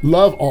Bay.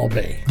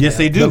 Yes,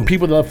 they do. The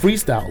people that love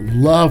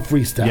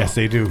freestyle. Yes,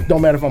 they do.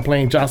 Don't matter if I'm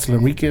playing Jocelyn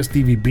Enriquez,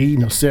 Stevie B,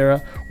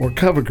 Nocera, or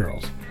Cover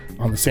Girls.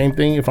 On the same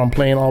thing, if I'm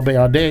playing All Bay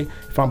All Day,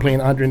 if I'm playing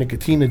Andre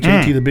Nicotina,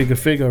 JT the Bigger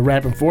Figure,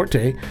 Rapping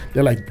Forte,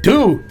 they're like,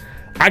 dude,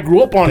 I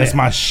grew up on That's that.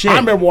 my shit. I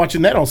remember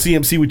watching that on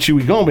CMC with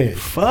Chewy Gomez.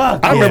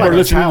 Fuck. I remember like a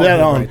listening to that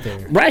childhood on. right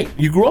there. Right,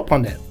 you grew up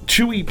on that.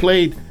 Chewy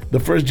played the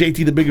first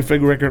JT the Bigger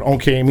Figure record on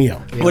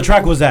KMEO. What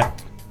track was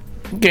that?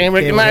 Game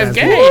recognized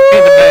Game game in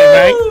the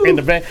bag, right? In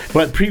the bag.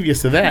 But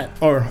previous to that,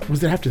 or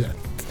was it after that?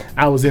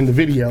 I was in the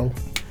video.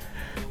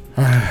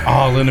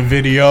 All in the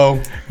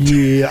video.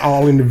 Yeah,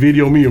 all in the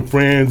video, me and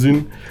friends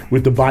and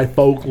with the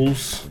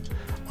bifocals.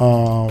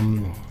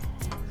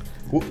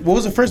 What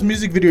was the first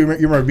music video you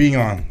remember being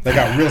on that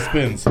got real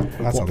spins?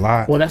 That's a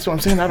lot. Well, that's what I'm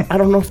saying. I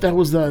don't know if that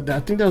was I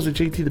think that was a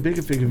JT the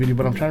Bigger Figure video,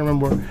 but I'm trying to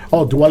remember.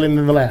 Oh, Dwelling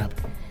in the Lab.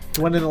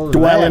 Dwelling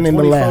Dwelling in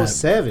the Lab.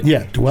 24/7.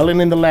 Yeah,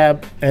 Dwelling in the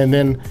Lab. And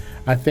then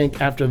I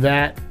think after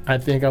that, I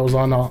think I was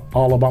on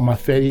All About My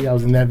Fetty. I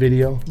was in that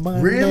video.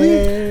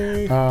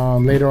 Really?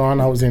 Later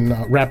on, I was in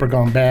Rapper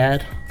Gone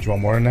Bad, Do you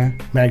want more than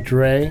that? Mac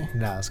Dre,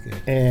 Nah, it's good.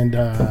 and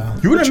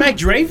You were in a Mac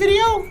Dre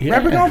video? Yeah.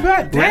 Rapper Gone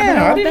Bad? Rapper Damn,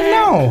 I Gone didn't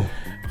Bad.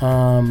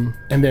 know.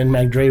 and then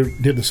Mac Dre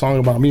did the song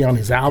about me on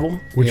his album,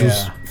 which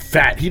was Yeah.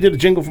 fat. He did a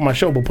jingle for my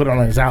show, but put it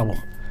on his album.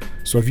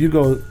 So if you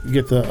go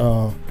get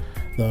the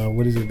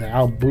what is it, the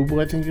Al Boo Boo,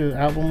 I think the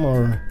album,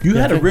 or You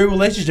yeah, had I a think- real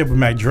relationship with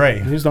Mac Dre.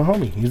 He's the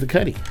homie. He's the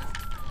Cuddy.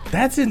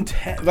 That's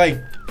intense.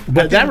 Like,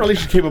 But that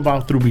relationship came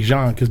about through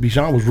Bijan because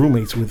Bijan was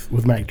roommates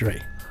with Mac Dre.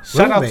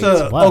 shout out to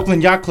Roommates, wow.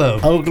 Oakland Yacht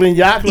Club. Oakland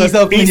Yacht Club. East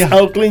Oakland Yacht-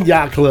 Oakland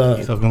Yacht Club.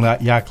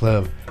 Oakland Yacht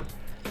Club.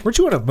 Weren't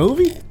you in a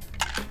movie?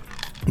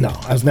 No,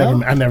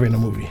 I'm never in a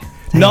movie.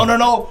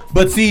 No.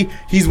 But see,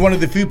 he's one of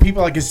the few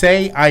people I can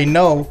say I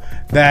know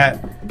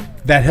that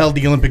held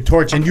the Olympic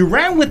torch, and you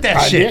ran with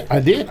that shit. I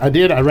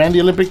did. I ran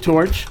the Olympic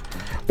torch.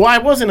 Well, I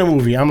was in a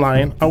movie. I'm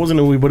lying. I wasn't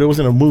in a movie, but it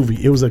wasn't a movie.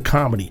 It was a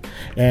comedy.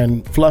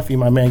 And Fluffy,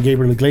 my man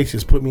Gabriel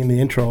Iglesias, put me in the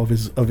intro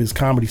of his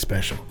comedy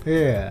special.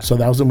 Yeah. So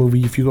that was a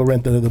movie. If you go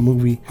rent the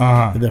movie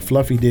Uh-huh. that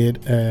Fluffy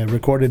did,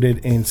 recorded it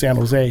in San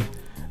Jose,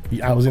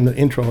 I was in the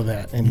intro of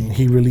that, and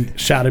he really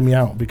shouted me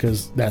out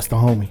because that's the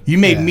homie. You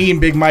made Yeah. me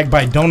and Big Mike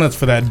buy donuts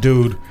for that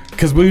dude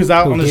because we was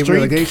out on the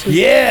Gabriel street. Iglesias?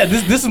 Yeah,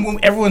 this is when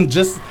everyone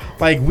just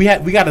like we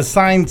got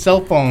assigned cell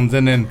phones,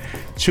 and then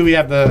Chewy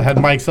had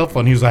Mike's cell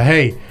phone. He was like,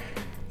 "Hey,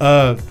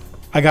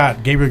 I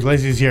got Gabriel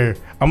Iglesias here.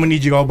 I'm gonna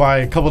need you to go buy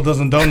a couple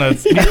dozen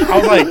donuts." I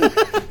was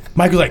like,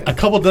 Mike was like, "A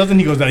couple dozen?"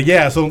 He goes,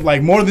 "Yeah, so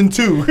like more than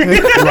 2."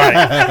 Right.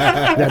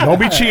 Yeah, don't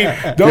be cheap.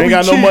 Don't You ain't be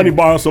got no cheap. money,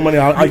 borrow some money.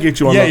 I'll get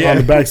you on, Yeah, the, yeah. on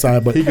the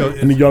backside, but He goes-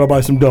 and you gotta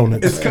buy some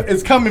donuts.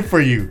 It's coming for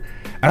you.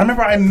 And I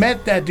remember I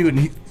met that dude, and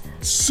he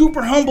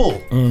super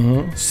humble,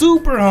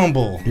 super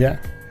humble. Yeah.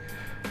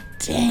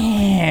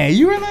 Damn,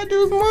 you were in that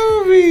dude's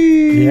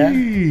movie.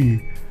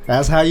 Yeah.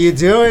 That's how you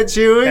do it,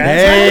 Chewy.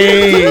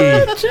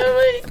 Hey.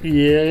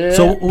 Yeah.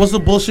 So what's the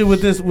bullshit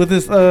with this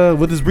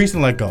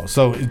recent let go?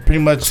 So it's pretty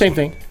much same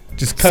thing.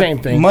 just cut same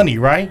thing. money,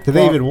 right? Did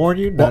they even warn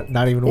you? Not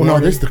even Well, warn no,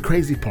 you? this is the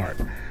crazy part.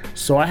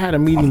 So I had a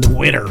meeting On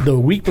Twitter. the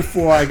week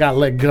before I got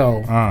let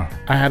go. Uh.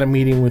 I had a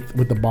meeting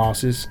with the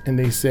bosses, and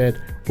they said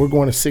we're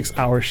going to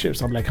 6-hour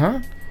shifts. I'm like, huh?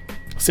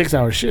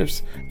 6-hour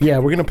shifts. Yeah,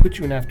 we're gonna put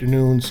you in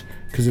afternoons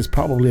because it's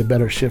probably a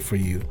better shift for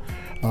you.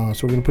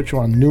 So we're gonna put you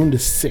on noon to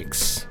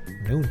 6.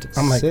 Noon to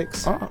I'm like,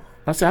 6.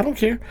 I said, I don't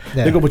care.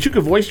 Yeah. They go, but you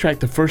can voice track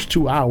the first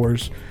 2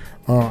 hours.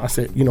 I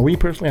said, me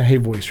personally, I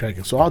hate voice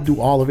tracking, so I'll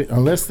do all of it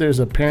unless there's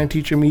a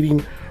parent-teacher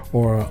meeting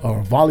or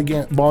a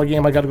volleyball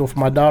game I got to go for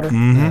my daughter.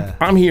 Yeah.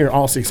 I'm here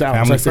all 6 hours.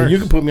 Family I said, you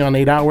first. can put me on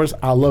 8 hours.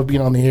 I love being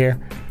on the air.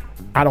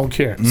 I don't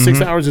care. 6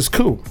 hours is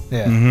cool.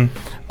 Yeah.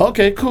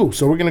 Okay, cool.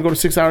 So we're going to go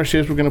to 6-hour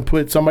shifts. We're going to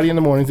put somebody in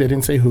the mornings. They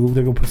didn't say who.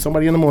 They're going to put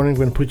somebody in the morning.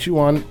 We're going to put you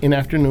on in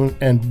afternoon,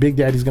 and Big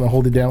Daddy's going to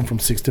hold it down from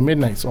 6 to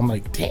midnight. So I'm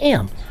like,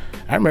 damn.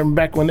 I remember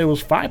back when there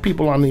was 5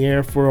 people on the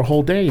air for a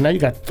whole day. Now you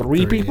got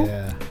 3 people?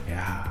 Yeah.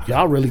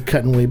 Y'all really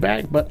cutting way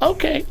back. But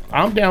okay,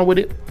 I'm down with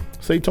it.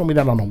 So he told me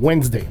that on a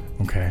Wednesday.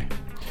 Okay.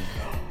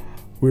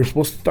 We were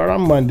supposed to start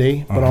on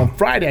Monday, but on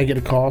Friday I get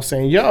a call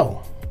saying,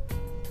 yo,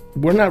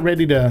 we're not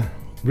ready to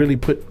really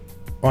put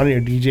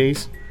on-air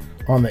DJs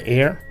on the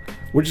air.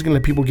 We're just going to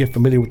let people get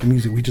familiar with the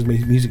music. We just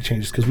made music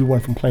changes because we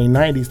went from playing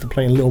 90s to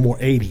playing a little more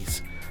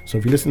 80s. So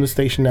if you listen to the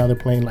station now, they're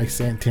playing like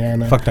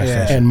Santana Fuck that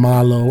Yeah. station. and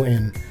Malo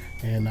and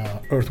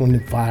Earth, Wind,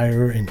 and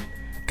Fire and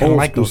I old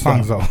like school those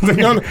songs stuff. though.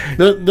 No,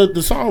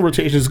 the song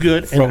rotation is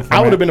good, and From I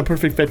would that. have been a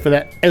perfect fit for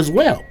that as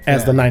well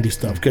as the 90s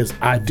stuff because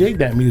I dig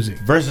that music.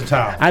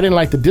 Versatile. I didn't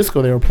like the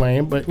disco they were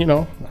playing, but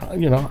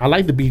I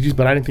like the Bee Gees,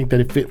 but I didn't think that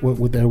it fit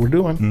what they were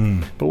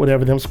doing. But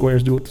whatever, them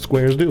squares do what the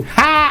squares do.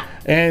 Ha!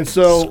 And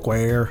so,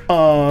 Square.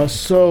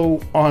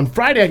 so on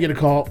Friday I get a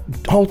call.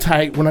 Hold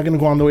tight, we're not gonna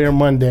go on the air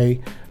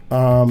Monday,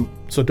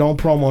 so don't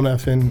promo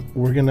nothing.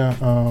 We're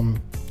gonna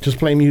just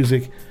play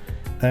music,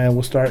 and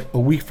we'll start a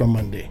week from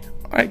Monday.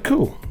 All right,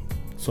 cool.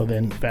 So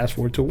then fast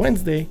forward to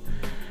Wednesday.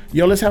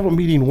 Yo, let's have a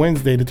meeting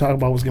Wednesday to talk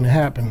about what's gonna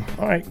happen.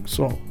 All right,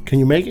 so can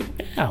you make it?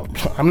 Yeah,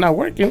 I'm not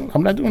working.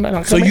 I'm not doing that.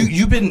 I'll So come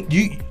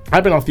in.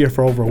 I've been off the air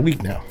for over a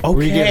week now.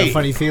 Were you getting okay. a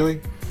funny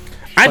feeling?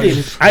 I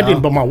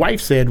didn't, but my wife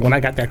said when I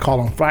got that call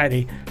on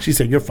Friday, she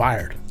said, you're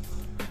fired.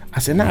 I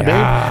said, nah, babe.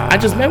 I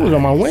just met with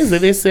them on Wednesday.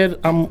 They said,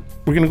 we're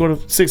going to go to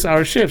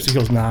 6-hour shifts. He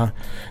goes, nah,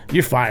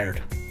 you're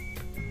fired.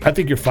 I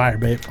think you're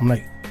fired, babe. I'm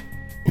like,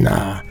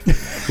 nah.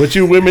 But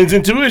you women's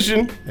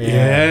intuition.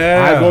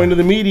 Yeah. I go into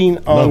the meeting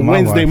Love on my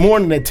Wednesday wife.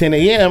 morning at 10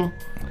 a.m.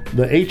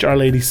 The HR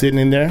lady sitting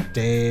in there.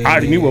 Damn. I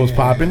already knew what was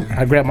popping.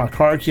 I grabbed my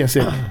car key. I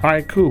said, all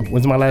right, cool.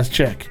 When's my last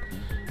check?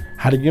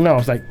 How did you know? I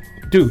was like,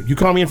 dude, you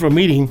called me in for a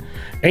meeting.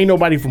 Ain't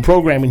nobody from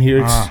programming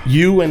here. It's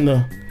you and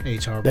the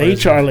HR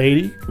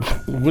lady.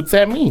 What's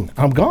that mean?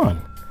 I'm gone.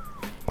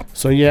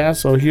 So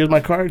here's my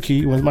card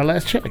key. When's my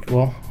last check?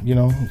 Well,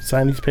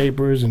 sign these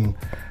papers and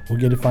we'll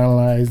get it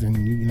finalized, and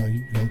you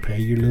can pay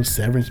your little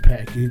severance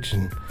package.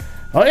 And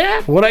oh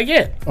yeah, what'd I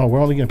get? Oh, we're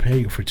only gonna pay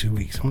you for 2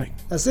 weeks. I'm like,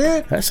 That's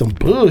it? that's some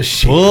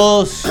bullshit.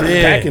 Bullshit.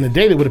 Back in the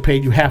day, they would have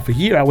paid you half a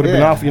year. I would have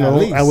been Yeah, off. at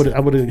least. I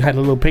would have had a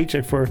little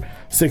paycheck for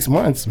 6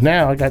 months.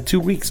 Now I got 2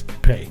 weeks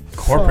pay.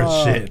 Corporate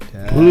Fuck. shit.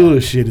 Yeah.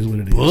 Bullshit is what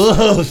it is.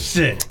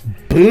 Bullshit.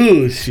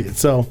 Bullshit.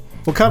 So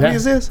What company That-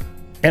 is this?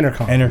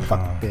 Entercom.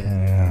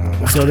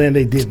 Entercom. So then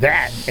they did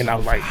that, and I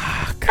was like,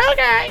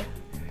 okay,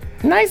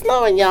 nice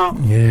knowing y'all.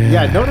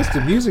 Yeah, I noticed the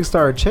music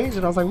started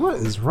changing. I was like, what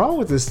is wrong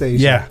with this station?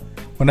 Yeah.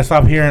 When I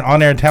stopped hearing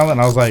on-air talent,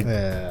 I was like,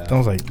 Yeah.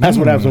 That's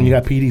what happens when you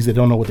got PDs that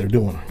don't know what they're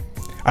doing.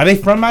 Are they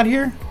from out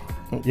here?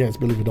 Yes,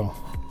 believe it or not.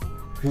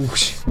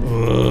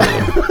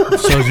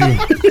 Shows you.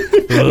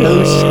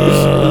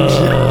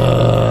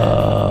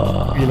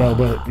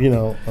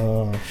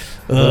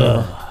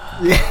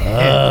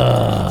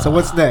 So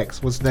what's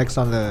next? What's next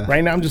on the...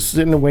 Right now I'm just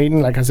sitting and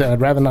waiting. Like I said, I'd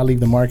rather not leave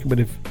the market, but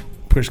if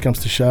push comes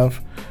to shove,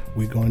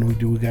 we go and we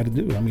do what we got to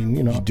do. I mean,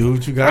 Do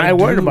what you got to do. I ain't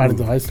worried about it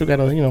though. I still got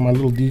my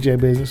little DJ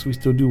business. We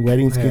still do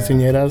weddings, Yeah.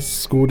 quinceañeras,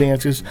 school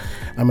dances.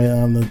 I mean,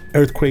 I'm the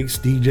Earthquakes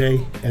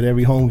DJ at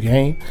every home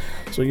game.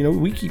 So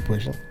we keep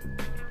pushing.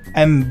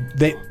 And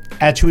they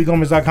at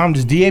ChuyGomez.com,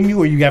 just DM you,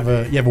 or you have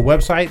a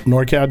website.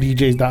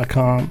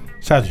 NorCalDJs.com.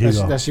 Shout out to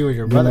Hugo. That's you and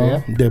your brother,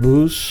 yeah?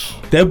 Debuts,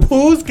 The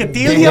Booze,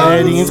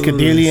 weddings, Cadillions.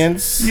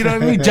 Cadillions. You know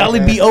what I mean? Jolly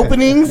Bee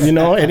openings.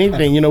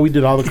 Anything. We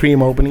did all the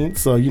cream openings.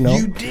 So You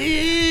I did.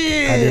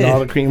 did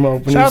all the cream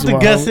openings. Shout out to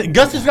Gus.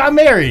 Gus just got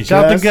married.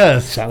 Shout out to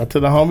Gus. Shout out to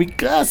the homie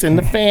Gus and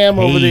the fam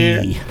over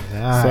there.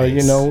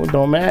 Nice. So it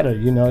don't matter.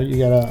 You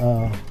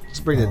gotta Let's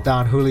bring the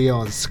Don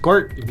Julio and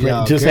squirt.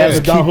 Yeah, just okay. have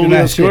the Don Keeping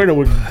Julio that shit short and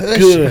we're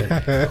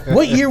good.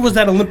 What year was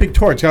that Olympic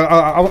torch?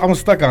 I'm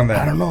stuck on I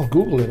that. don't know.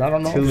 Google it. I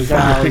don't know. There's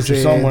gotta be a picture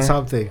 2000 somewhere.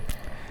 something.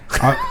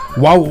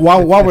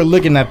 While we're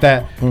looking at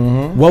that,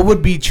 what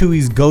would be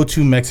Chuy's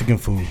go-to Mexican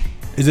food?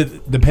 Is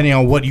it depending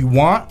on what you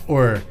want,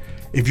 or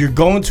if you're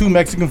going to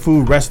Mexican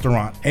food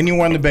restaurant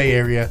anywhere in the Bay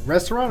Area?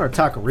 Restaurant or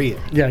taqueria?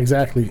 Yeah,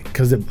 exactly.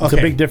 Because it's a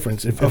Okay. big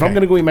difference. If Okay. I'm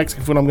gonna go eat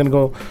Mexican food, I'm gonna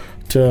go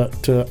to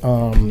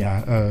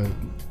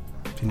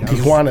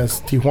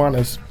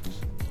Tijuana's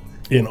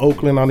in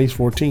Oakland on East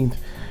 14th.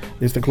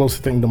 It's the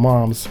closest thing to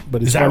Mom's.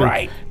 But it's Is that funny.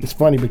 right? It's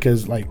funny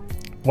because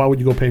why would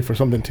you go pay for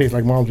something that tastes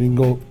like Mom's when you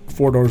can go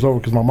 4 doors over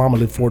because my mama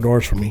lived 4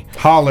 doors from me.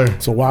 Holler.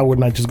 So why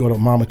wouldn't I just go to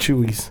Mama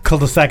Chewy's?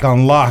 Cul-de-sac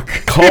on lock.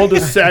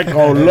 Cul-de-sac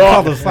on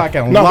lock. Cul-de-sac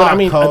on No, lock. but I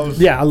mean,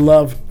 I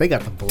love They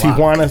got the block.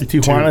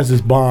 Tijuana's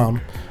is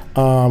bomb.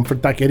 For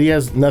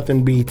taquerias,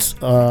 nothing beats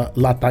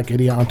La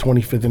Taqueria on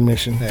 25th and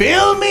Mission.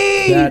 Feel me?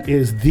 That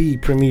is the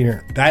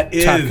premier That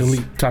is.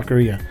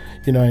 taqueria.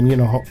 You know, and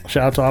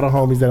shout out to all the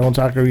homies that own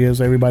taquerias.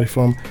 Everybody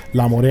from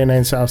La Morena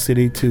in South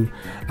City to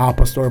Al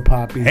Pastor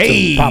Papi,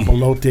 Hey. to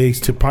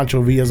Papalotes, to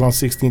Pancho Villas on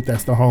 16th.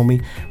 That's the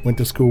homie. Went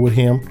to school with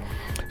him.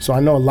 So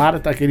I know a lot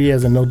of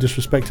taquerias, and no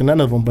disrespect to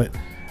none of them, but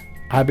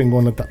I've been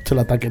going to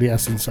La Taqueria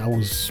since I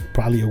was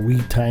probably a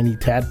wee tiny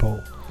tadpole.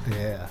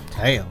 Yeah.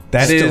 Damn.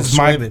 That Still is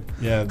my. swimming.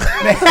 Yeah.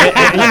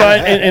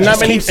 And not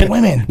Just many keep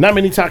swimming. Not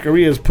many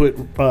taquerias put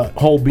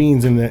whole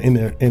beans in their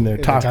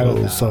tacos.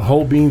 taco. So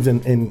whole beans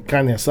and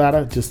carne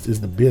asada just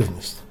is the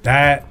business.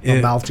 That My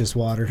is. mouth just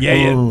water.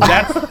 Yeah.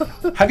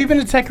 That's. Have you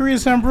been to Taqueria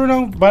San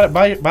Bruno by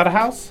the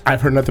house?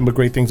 I've heard nothing but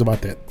great things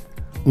about that.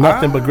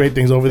 Nothing but great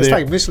things over It's there.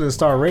 like Michelin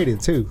star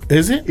rated too.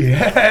 Is it?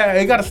 Yeah,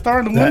 it got a star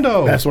in the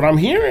window. That's what I'm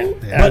hearing.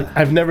 Yeah.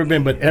 I've never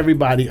been, but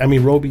everybody. I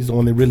mean, Roby's the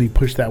one that really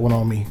pushed that one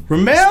on me.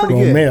 Ramel?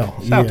 good.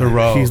 Romel. Shout out to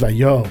Ro. He's like,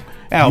 yo,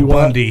 Al you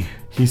want- Bundy.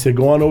 He said,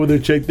 go on over there,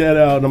 check that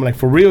out. And I'm like,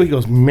 for real? He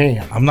goes,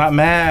 man. I'm not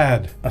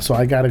mad. So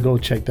I got to go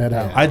check that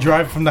out. I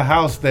drive from the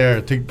house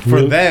there for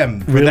Really?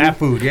 them for Really? that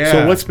food. Yeah.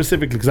 So what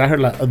specifically? Because I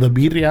heard like, the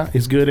birria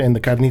is good and the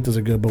carnitas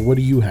are good, but what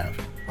do you have?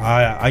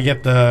 I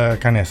get the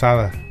carne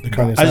asada. The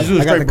carne I just do asada.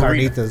 a I got the straight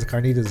burrito. carnitas. The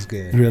carnitas is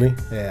good. Really?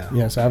 Yeah.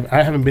 Yes, I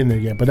haven't been there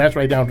yet, but that's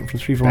right down the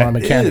street from my That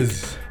mechanic.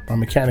 is. My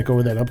mechanic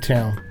over there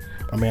uptown,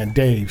 my man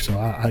Dave. So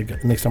I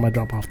next time I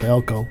drop off the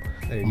Elko,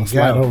 There I'm you gonna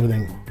slide go. over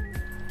there.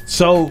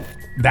 So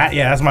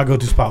that's my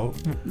go-to spot.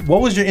 What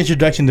was your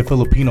introduction to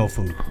Filipino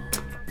food?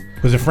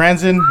 Was it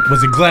Franzen?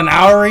 Was it Glen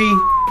Oury?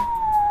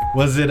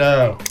 Was it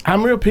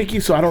I'm real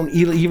picky, so I don't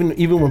eat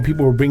even when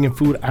people were bringing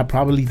food. I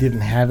probably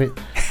didn't have it.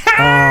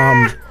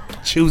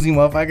 choosy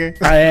motherfucker?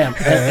 I am,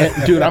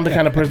 and, dude. I'm the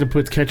kind of person that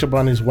puts ketchup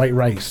on his white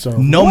rice. So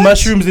No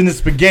mushrooms in the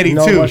spaghetti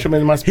no too. mushroom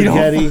in my He don't-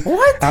 spaghetti.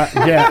 What?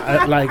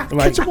 Like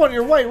Ketchup on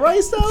your white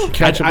rice though?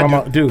 ketchup I on do-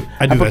 my dude.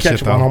 I do put that shit,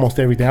 ketchup on though. almost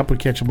everything. I put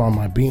ketchup on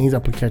my beans. I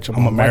put ketchup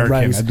I'm on my American.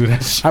 rice. I do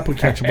that shit. I put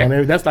ketchup on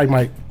everything. That's like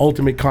my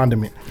ultimate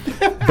condiment.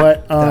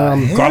 But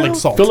Garlic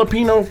salt.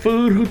 Filipino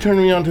food. Who turned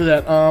me on to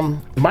that?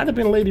 Might have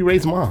been Lady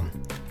Ray's mom.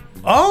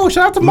 Oh,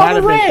 shout out to Might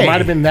Mama Ray.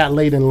 have been that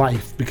late in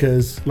life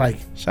because like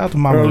Shout out to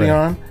Mama early Ray.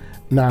 on,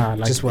 nah,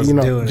 like Just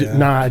wasn't doing it, huh?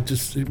 nah,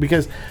 just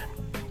because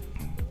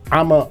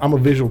I'm a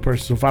visual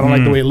person. So if I don't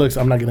like the way it looks,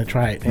 I'm not gonna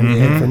try it.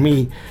 And for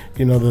me,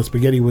 the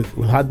spaghetti with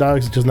hot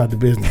dogs is just not the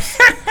business.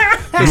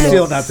 It's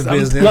still not the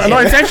business. No,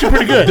 it's actually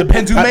pretty good.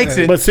 Depends who makes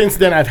it. But since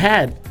then, I've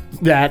had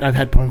that. I've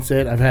had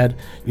pancit. I've had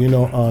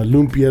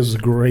lumpias is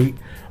great.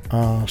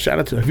 Shout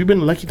out to. Have you been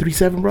to Lucky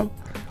 37, bro?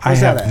 I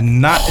Where's that have at?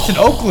 not. It's in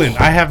Oakland.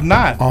 I have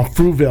not. On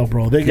Fruitvale,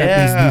 bro. They got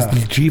Yeah.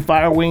 these G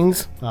Fire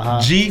wings.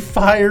 G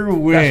Fire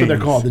Wings. That's what they're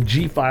called, the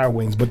G Fire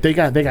wings. But they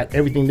got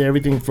everything there,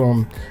 everything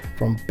from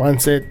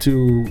pancit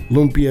to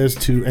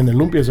lumpias and the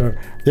lumpias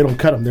they don't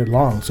cut them, they're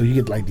long, so you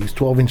get like these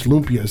 12-inch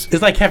lumpias.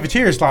 It's like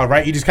cafeteria style,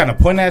 right? You just kind of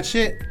point that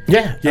shit.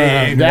 Yeah,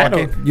 Yeah, that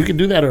walk or you can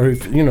do that, or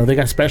if they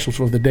got specials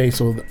for the day.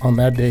 So on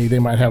that day they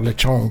might have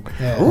lechon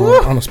Yeah.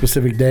 on a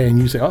specific day, and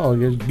you say, "Oh,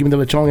 give me the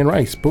lechon and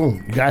rice."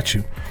 Boom, got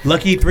you.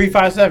 Lucky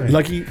 357.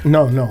 Lucky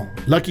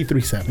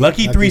 37.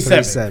 Lucky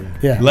 37.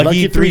 Yeah,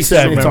 Lucky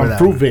 37. It's on Remember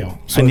that one.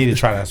 Fruitvale. I need to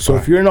try that So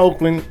spot. if you're in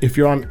Oakland, if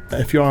you're on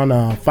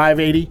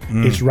 580,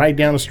 it's right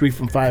down the street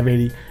from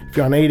 580. If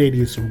you're on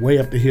 880, it's way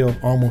up the hill,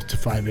 almost to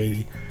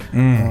 580.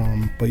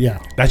 But yeah,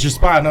 That's your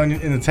spot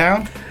in the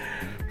town?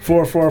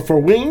 for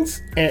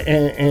wings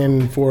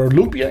and for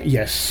lumpia,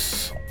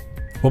 yes.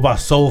 What about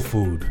soul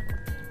food?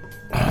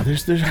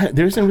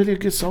 There isn't really a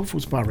good soul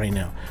food spot right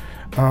now.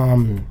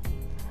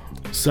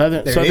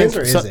 Southern is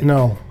or isn't?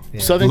 no. Yeah.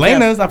 Southern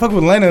Lena's. I fuck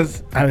with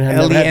Lena's. I haven't had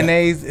that.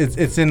 LENA's.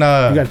 It's in You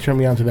got to turn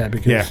me on to that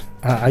because Yeah.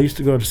 I used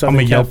to go to I'm Southern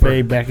a Yelper.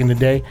 Cafe back in the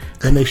day.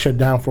 Then they shut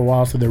down for a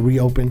while, so they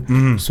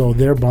reopened. So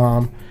they're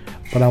bomb.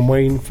 But I'm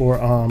waiting for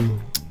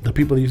the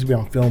people that used to be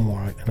on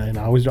Fillmore, and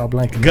I always draw a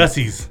blank.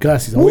 Gussie's.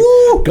 Gussie's.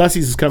 Woo!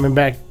 Gussie's is coming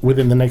back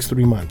within the next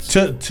 3 months.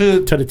 To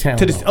the town,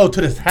 To though.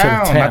 the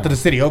town, town. not to the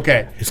city.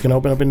 Okay. It's gonna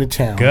open up in the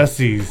town.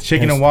 Gussie's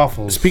chicken and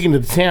waffles. Speaking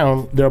of the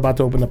town, they're about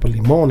to open up a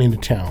Limon in the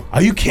town.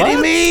 Are you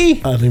kidding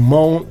me? A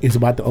Limon is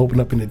about to open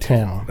up in the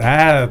town.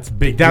 That's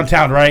big.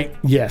 Downtown, right?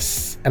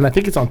 Yes, and I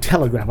think it's on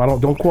Telegraph.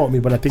 Don't quote me,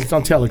 but I think it's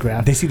on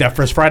Telegraph. They see that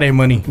first Friday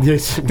money.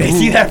 Yes. They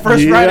see that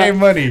first Friday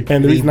money.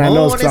 And the reason I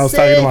know is because I was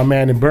talking to Limon my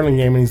man in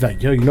Burlingame, and he's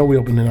like, "Yo, we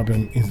opening up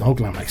in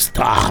Oakland." I'm like,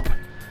 "Stop."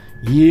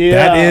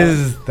 Yeah.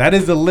 That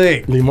is a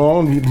lick.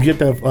 Limon. You can get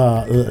the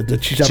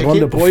chicharrón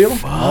de pollo.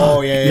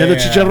 Oh yeah. Yeah, the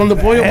chicharrón de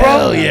pollo, bro.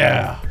 Hell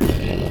yeah.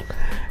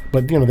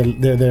 But their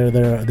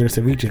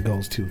ceviche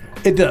goes too.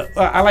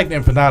 I like the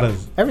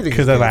empanadas. Everything because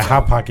is they're good. like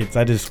hot pockets.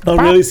 I just Oh,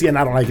 really? See, and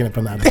I don't like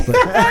empanadas. But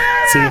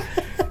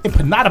see,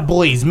 empanada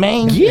boys,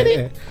 man. get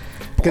it?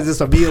 Because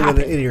it's a meal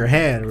in your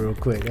hand, real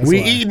quick. That's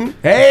We why. eating.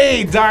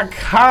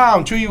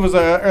 Hey.com. Chewy was an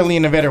early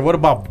innovator. What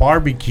about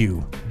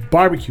barbecue?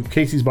 Barbecue.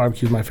 Casey's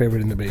Barbecue is my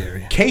favorite in the Bay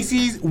Area.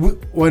 Casey's.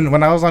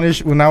 When I was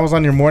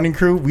on your morning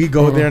crew, we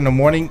go there in the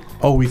morning.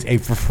 Always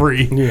ate for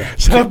free. Yeah.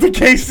 Shout out to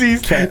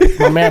Casey's.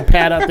 My man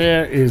Pat out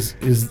there is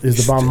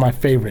the bomb. My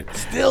favorite.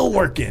 Still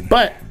working.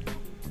 But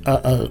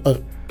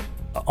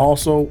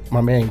also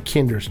my man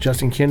Kinder's,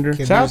 Justin Kinder.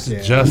 Shout out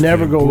to Justin.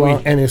 Never go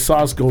wrong, and his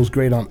sauce goes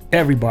great on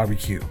every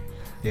barbecue.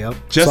 Yep.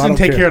 Justin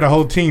take care of the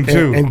whole team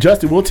too. And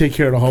Justin will take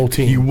care of the whole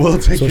team. He will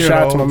take care of the whole team. So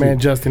shout out to my man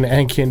Justin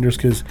and Kinder's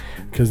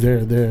because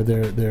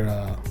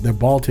their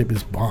ball tip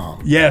is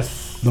bomb.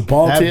 Yes. The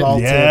ball tip.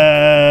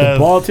 Yes. The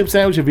ball tip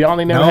sandwich. If y'all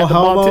ain't never had the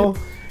ball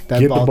tip,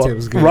 that ball tip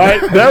is good. Right?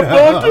 That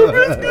ball tip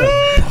is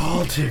good.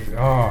 Ball tip.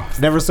 Oh.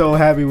 Never so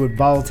happy with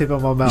ball tip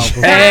on my mouth.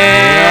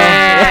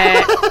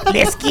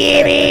 Let's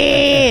get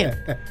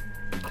it,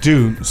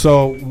 dude.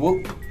 So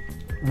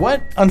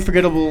what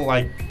unforgettable,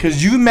 like,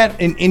 because you met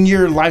in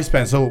your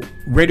lifespan, so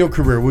radio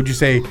career, would you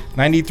say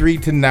 93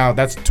 to now,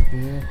 that's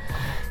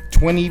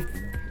 20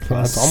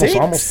 That's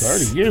almost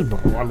 30 years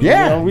before. I mean,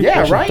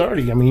 yeah, right.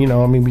 30. I mean,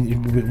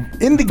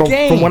 in the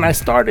game. From when I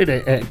started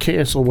at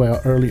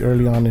KSOL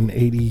early on in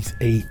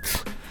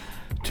 88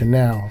 to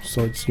now,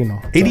 so it's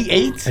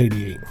 88.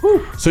 88.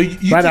 So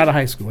you right out of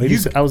high school.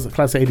 I was the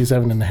class of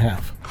 87 and a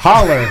half.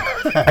 Holler.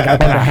 I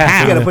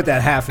gotta put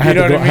that half. I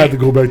had to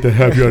go back to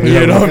half. You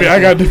know what I mean? I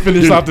got to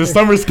finish off the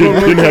summer school.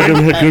 Didn't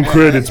have them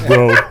credits,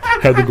 bro.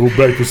 Had to go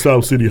back to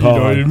South City High. You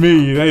know what I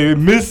mean? They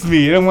miss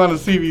me. They don't want to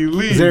see me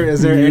leave.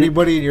 Is there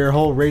anybody in your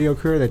whole radio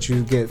career that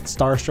you get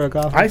starstruck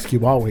off? Ice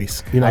Cube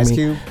always. Ice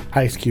Cube.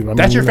 Ice Cube.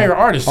 That's your favorite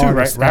artist too,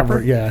 right?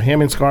 Rapper. Yeah,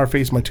 him and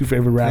Scarface, my two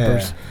favorite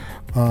rappers.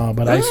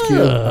 But Ice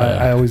Cube,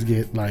 I always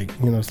get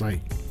it's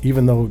like,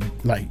 even though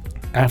like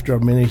after a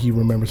minute he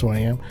remembers who I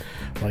am.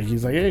 Like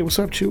he's like, hey, what's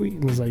up, Chewy?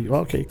 And he's like,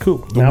 okay, cool.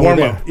 The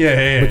warm up.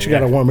 Yeah. But you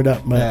gotta warm it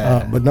up.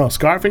 But no,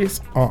 Scarface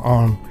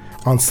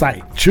on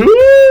site. Chewy.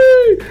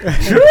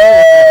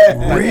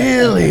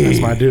 Really? That's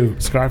my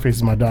dude. Scarface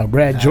is my dog.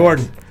 Brad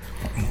Jordan.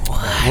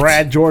 What?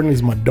 Brad Jordan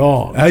is my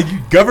dog.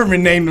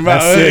 Government named him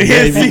out. See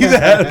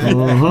that?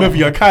 If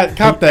you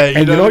caught that,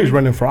 and he's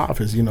running for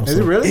office. Is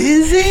it really?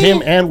 Is it?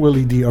 Him and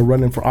Willie D are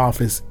running for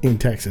office in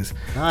Texas.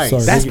 Nice. So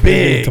that's big.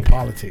 They're into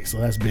politics, so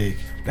that's big.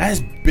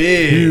 That's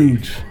big.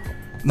 Huge.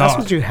 That's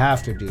what you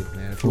have to do,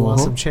 man. If you want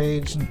some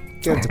change,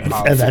 get into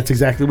politics. And that's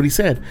exactly what he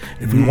said.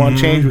 If we want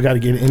change, we got to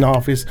get in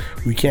office.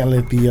 We can't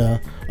let the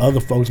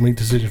other folks make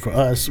decisions for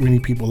us. We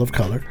need people of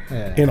color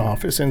in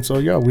office. And so,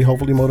 we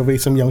hopefully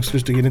motivate some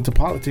youngsters to get into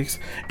politics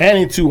and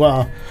into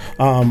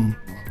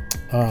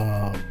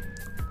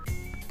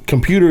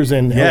computers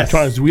and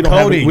electronics. We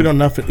don't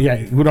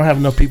have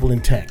enough people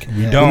in tech.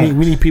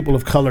 We need people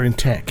of color in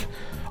tech.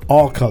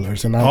 All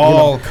colors, and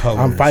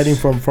I'm fighting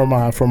for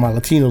my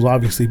Latinos,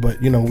 obviously, but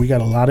we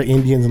got a lot of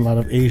Indians and a lot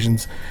of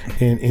Asians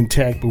in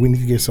tech, but we need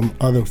to get some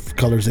other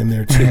colors in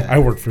there too. I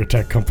work for a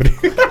tech company.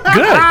 Good.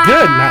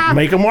 Now,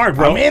 make them work,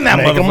 bro. I'm in that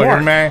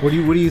motherfucker, man. What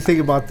do you think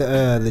about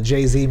the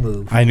Jay-Z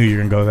move? I knew you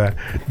were gonna go there.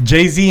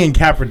 Jay-Z and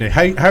Kaepernick.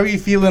 How are you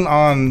feeling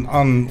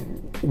on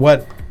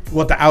what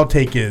the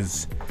outtake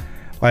is?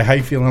 Like, how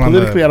you feeling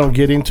politically? I don't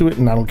get into it,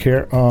 and I don't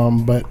care.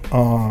 But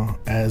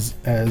as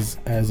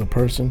a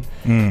person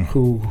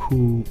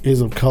who is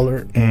of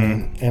color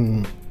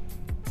and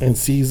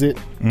sees it,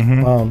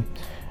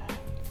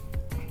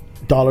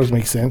 dollars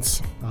make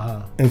sense,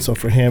 and so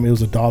for him, it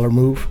was a dollar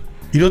move.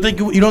 You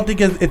don't think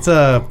it's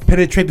a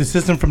penetrate the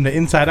system from the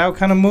inside out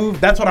kind of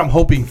move? That's what I'm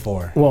hoping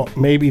for. Well,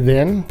 maybe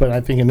then, but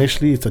I think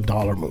initially it's a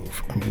dollar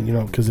move. I mean,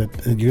 because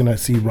you're gonna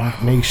see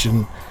Rock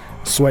Nation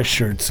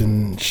sweatshirts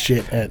and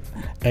shit at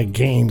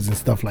games and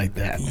stuff like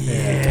that.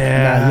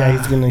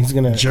 He's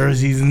gonna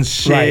jerseys and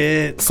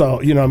shit. Right.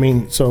 So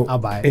So I'll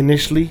buy it.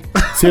 Initially,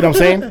 see what I'm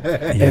saying?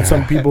 And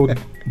some people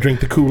drink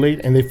the Kool-Aid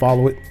and they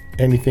follow it.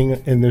 Anything,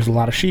 and there's a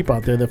lot of sheep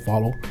out there that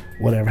follow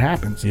whatever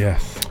happens.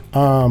 Yes.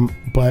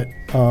 But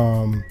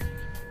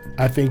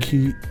I think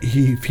he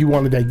if he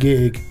wanted that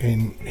gig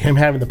and him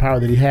having the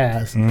power that he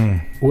has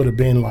would have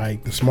been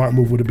like the smart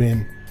move would have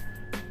been,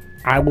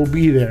 I will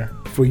be there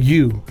for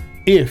you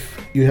if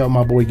you help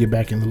my boy get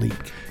back in the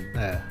league.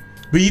 Yeah.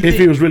 But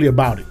if it was really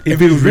about it. If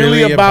it was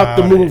really about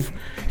the move,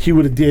 he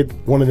would have did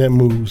one of them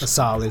moves. A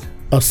solid.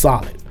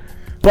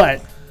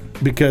 But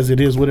because it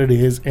is what it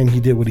is, and he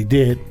did what he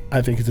did,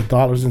 I think it's a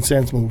dollars and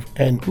cents move.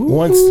 And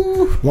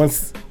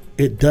once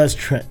it does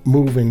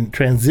move and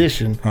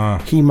transition,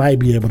 he might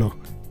be able to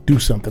do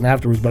something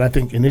afterwards. But I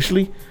think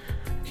initially,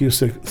 he was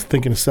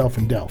thinking of self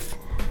and Delph.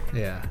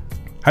 Yeah.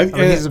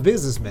 He's a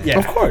businessman. Yeah.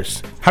 Of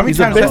course. How many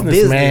times How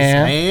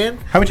many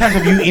times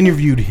have you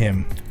interviewed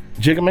him?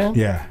 Jigga Man?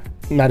 Yeah.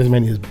 Not as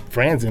many as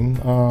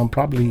Franzen.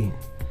 Probably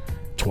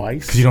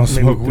twice. Because you don't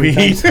smoke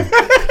weed.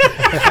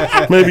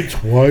 Maybe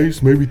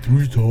twice, maybe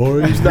 3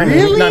 times.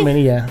 Really? Not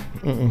many, yeah.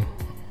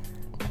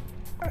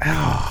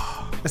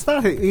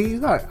 He's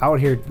not out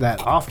here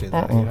that often.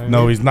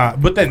 No, he's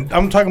not. But then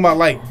I'm talking about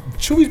like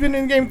Chewy's been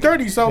in game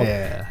 30, so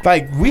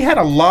like we had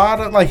a lot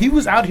of like he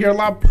was out here a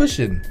lot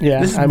pushing.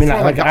 Yeah, this is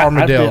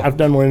I've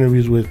done more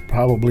interviews with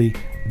probably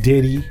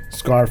Diddy,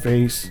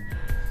 Scarface,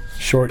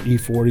 Short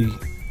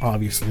E40,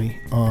 obviously.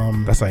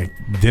 That's like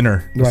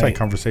dinner. That's Right. like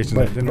conversations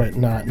at dinner. But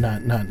not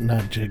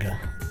Jigga.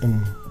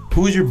 And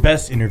Who was your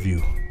best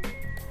interview?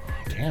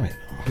 damn it,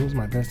 who was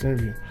my best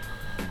interview?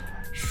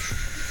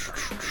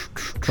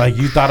 Like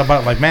you thought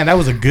about, like, man, that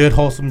was a good,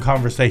 wholesome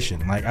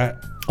conversation. Like,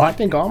 I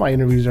think all my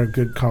interviews are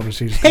good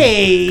conversations.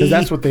 Hey! Because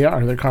that's what they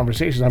are. They're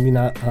conversations. I mean,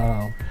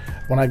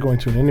 when I go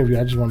into an interview,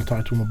 I just want to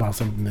talk to them about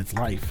something that's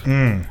life.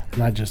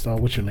 Not just,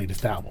 what's your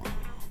latest album?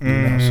 You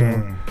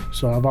know,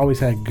 so I've always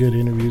had good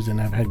interviews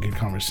and I've had good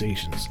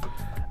conversations.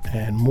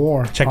 And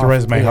more. Check the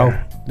resume, ho.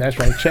 That's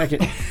right. Check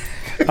it.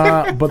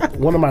 But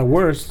one of my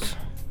worst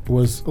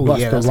was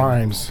Busta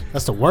Rhymes.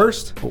 That's the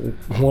worst.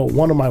 Well,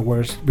 one of my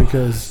worst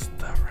because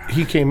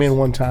he came in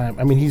one time.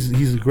 I mean,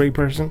 he's a great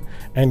person,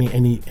 and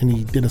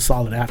he did a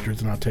solid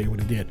afterwards, and I'll tell you what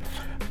he did.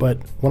 But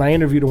when I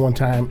interviewed him one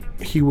time,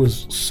 he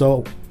was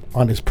so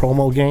on his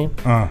promo game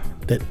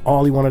that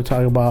all he wanted to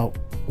talk about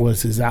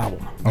was his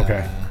album.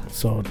 Okay.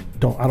 So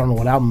I don't know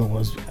what album it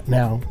was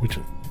now, which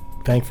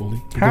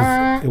thankfully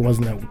because it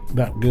wasn't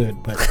that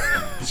good, but.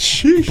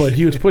 But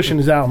he was pushing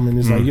his album, and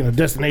it's like,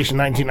 Destination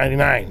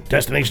 1999,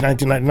 Destination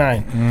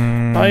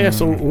 1999. Oh yeah,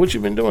 so what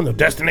you been doing though?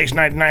 Destination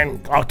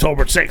 99,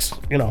 October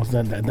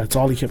 6th. That's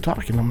all he kept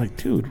talking. I'm like,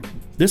 dude,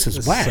 this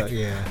is whack.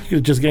 You could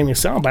have just gave me a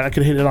soundbite. I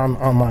could hit it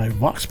on my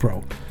Vox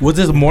Pro. Was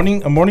this a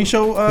morning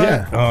show?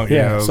 Yeah. Oh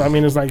yeah. So I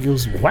mean, it's like it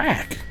was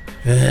whack.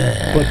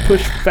 But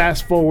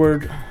fast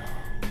forward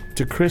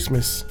to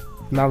Christmas.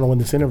 I don't know when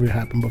this interview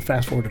happened, but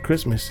fast forward to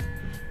Christmas,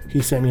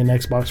 he sent me an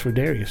Xbox for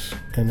Darius,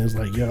 and it was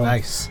like, yo,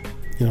 Nice.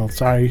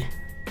 Sorry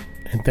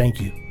and thank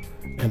you.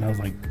 And I was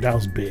like, that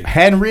was big.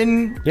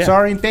 Handwritten,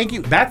 sorry and thank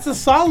you. That's a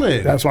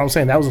solid. That's what I'm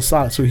saying. That was a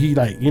solid. So he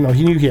he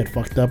knew he had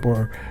fucked up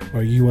or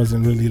he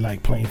wasn't really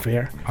like playing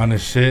fair. On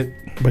his shit.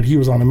 But he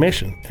was on a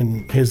mission,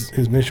 and his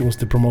mission was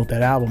to promote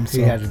that album. So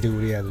He had to do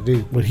what he had to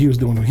do. But he was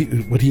doing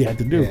what he had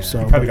to do. Yeah.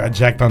 So Probably got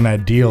jacked on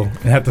that deal and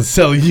had to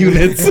sell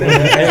units.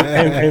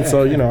 and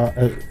so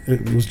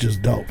it was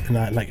just dope. And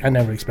I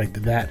never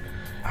expected that.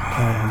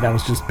 That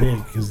was just big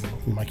because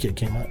my kid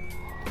came up.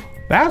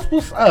 That's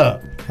what's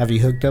up. Have you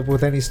hooked up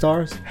with any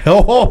stars?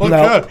 Oh,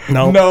 No.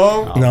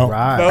 All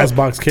right. That's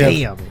Box Kev.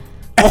 Damn.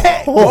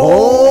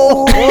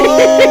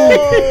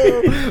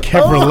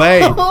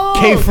 Cabriolet.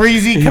 K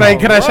Freezy.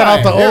 Can I shout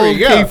out the There old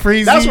you go. K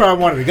Freezy? That's where I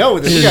wanted to go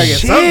with this. You gotta get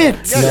Shit. something. You gotta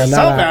get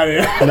something out of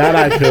it. Not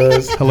I,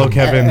 cuz. Hello,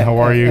 Kevin. How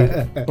are you?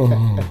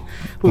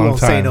 We Long won't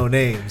say time. no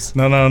names.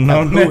 No.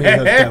 Who he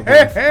hooked up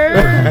with.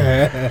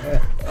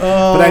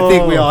 But I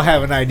think we all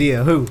have an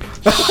idea who.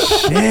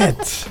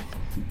 Shit.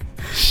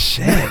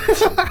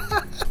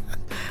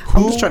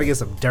 I'm just trying to get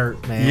some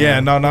dirt, man. Yeah,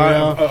 no.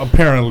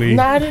 Apparently.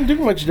 No, I didn't do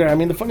much dirt. I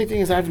mean, the funny thing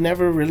is I've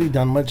never really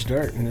done much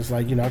dirt. And it's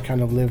like, I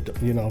kind of lived,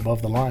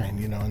 above the line,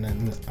 and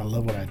then I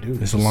love what I do.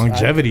 It's a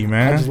longevity,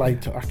 man. I just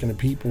like talking to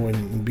people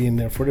and being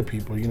there for the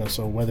people,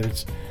 so whether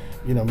it's,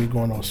 me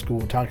going to school,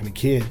 talking to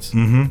kids,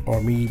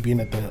 or me being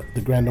at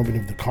the grand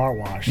opening of the car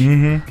wash,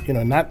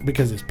 not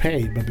because it's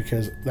paid, but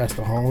because that's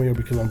the homie or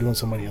because I'm doing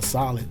somebody a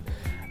solid.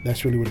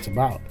 That's really what it's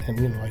about. And,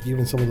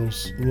 even some of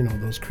those,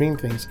 those cream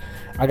things,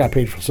 I got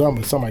paid for some,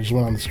 but some I just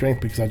went on the strength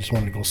because I just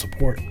wanted to go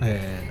support.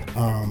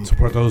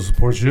 Support those who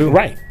support you.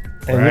 Right.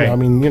 And, Right.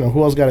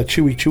 who else got a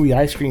chewy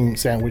ice cream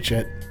sandwich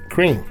at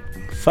Cream?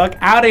 Fuck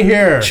out of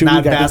here. Chewy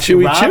Not got Baskin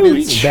the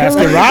Robbins. Chewy.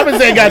 Baskin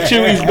Robbins ain't got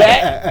Chewy's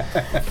back.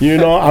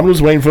 I'm just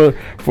waiting for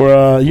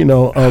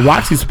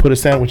Roxy's to put a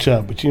sandwich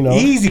up. But,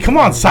 Easy. Come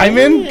on,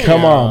 Simon.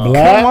 come on, Come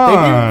blood.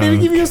 on. Did he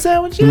give you a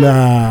sandwich yet?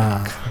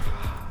 Nah.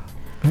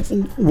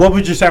 What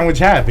would your sandwich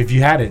have if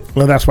you had it?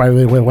 Well, that's why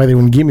they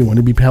wouldn't give me one.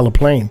 It'd be hella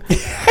plain.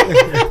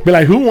 Be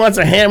like, who wants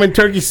a ham and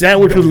turkey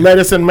sandwich with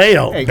lettuce and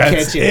mayo? Hey,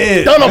 That's ketchup.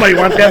 it. Don't nobody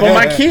want that for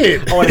my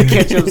kid. I want a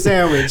ketchup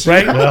sandwich.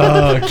 Right?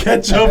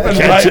 Ketchup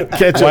and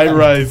Ketchup. white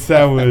rice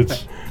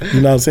sandwich.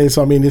 You know what I'm saying?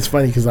 So, I mean, it's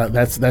funny because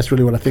that's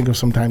really what I think of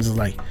sometimes is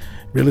like,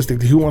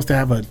 realistically, who wants to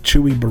have a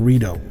chewy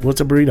burrito?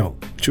 What's a burrito?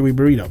 Chewy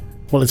burrito.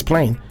 Well, it's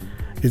plain.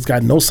 It's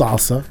got no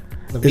salsa.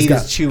 The It's meat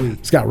got is chewy.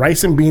 It's got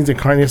rice and beans and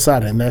carne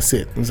asada, and that's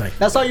it. It's like,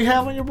 That's all you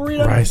have on your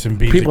burrito? Rice and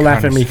beans. people and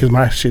laugh at me carne- because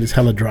my shit is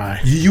hella dry.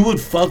 You would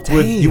fuck with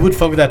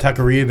that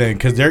taqueria then,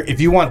 because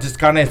if you want this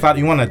carne asada,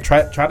 you want to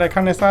try that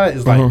carne asada.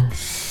 It's like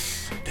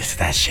this is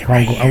that shit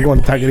right I'm here.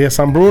 going to Taqueria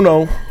San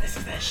Bruno. This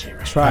is that shit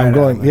right Try I'm it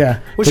going, out, man. yeah.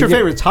 What's But your yeah,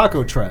 favorite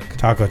taco truck?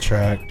 Taco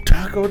track.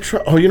 taco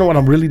truck? Oh, you know what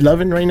I'm really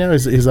loving right now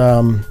is they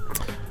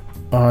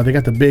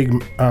got the big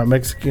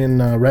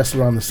Mexican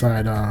restaurant on the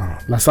side,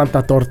 La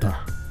Santa Torta.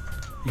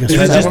 You guys Is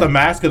tried it that just one? the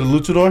mask of the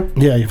luchador?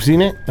 Yeah, you've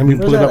seen it? Let me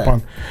Where's pull it that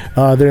up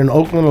on. They're in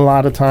Oakland a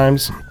lot of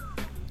times,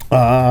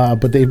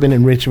 but they've been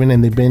in Richmond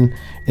and they've been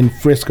in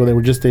Frisco. They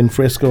were just in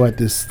Frisco at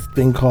this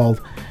thing called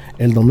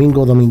El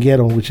Domingo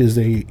Dominguero, which is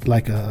a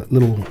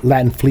little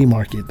Latin flea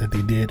market that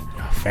they did.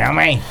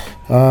 Family.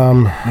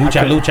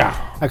 Lucha.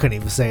 I couldn't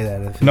even say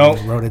that if No.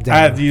 you wrote it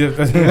down. You're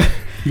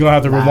going to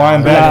have to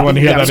rewind back. You want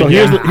to hear that So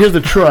again. here's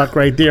the truck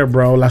right there,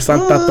 bro. La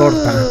Santa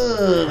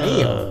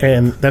Torta.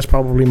 And that's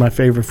probably my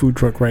favorite food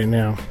truck right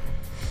now.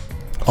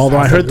 Although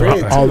I heard,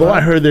 great, I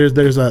heard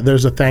there's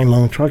a Thang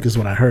Long truck is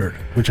what I heard,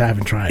 which I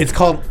haven't tried. It's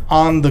called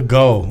On the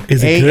Go.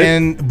 Is it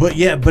good?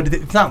 But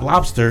it's not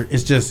lobster.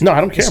 It's just No, I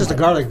don't care. It's just the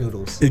about garlic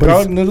noodles. It's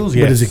garlic noodles. it.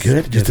 Yes. But is it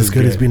good? Just as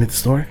good as being at the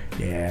store?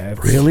 Yeah.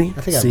 Really?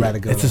 I think I'd See, rather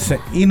go. It's to-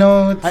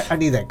 it's I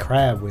need that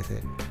crab with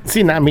it.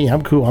 See, not me.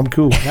 I'm cool.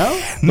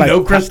 No?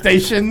 no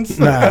crustaceans.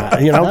 Nah,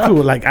 I'm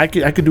cool. Like I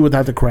could do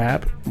without the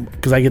crab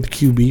because I get the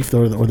Q beef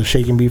or the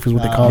shaking beef is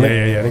what they call it.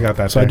 Yeah. They got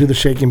that. So I do the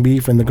shaking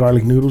beef and the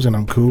garlic noodles, and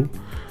I'm cool.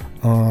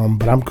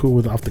 But I'm cool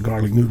with off the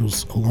garlic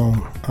noodles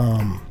alone.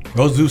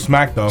 Those do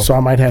smack though. So I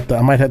might have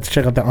to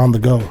check out the On the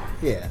Go.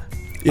 Yeah.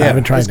 I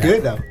haven't tried It's that.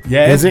 good though.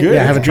 Yeah, Is it's it? good.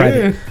 Yeah, I haven't It's tried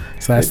good.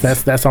 it.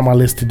 So that's on my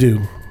list to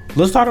do.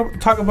 Let's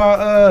talk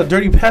about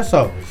Dirty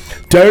Peso.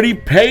 Dirty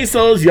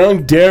Pesos,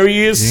 young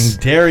Darius,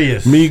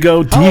 Darius.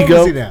 Migo, How old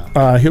is he Digo.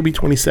 now? He'll be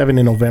 27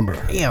 in November,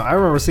 Yeah, I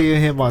remember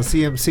seeing him on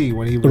CMC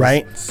when he was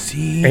right?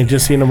 See, And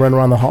just seeing him run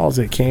around the halls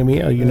at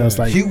Cameo, it's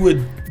like he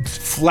would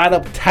flat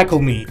up tackle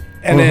me,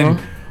 and then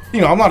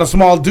I'm not a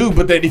small dude,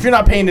 but then if you're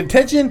not paying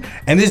attention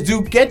and this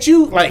dude gets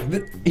you, like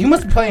he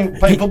must be playing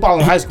football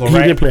in high school, he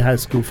right? did play high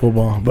school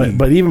football,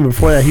 but even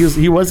before that, he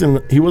was a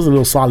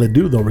little solid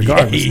dude though.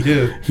 Regardless, he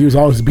did. he was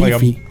always Like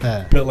beefy.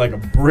 built like a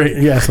brick.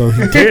 Yeah, so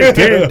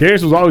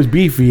Darius was always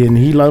beefy, and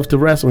he loves to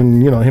wrestle.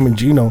 And him and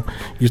Gino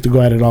used to go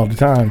at it all the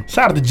time.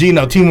 Shout out to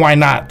Gino, Team Why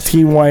Not?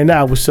 Team Why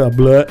Not? What's up,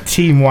 blood?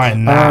 Team Why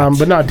Not?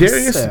 But no,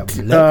 Darius, What's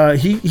up,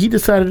 he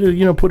decided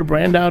to put a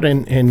brand out,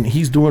 and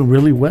he's doing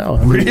really well.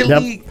 I mean,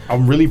 really,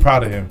 I'm really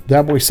proud of him.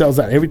 that boy sells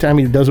out every time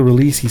he does a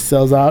release. He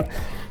sells out.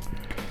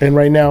 And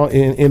right now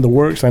in the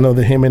works, I know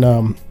that him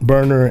and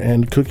Burner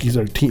and Cookies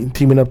are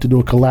teaming up to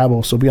do a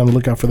collabo. So be on the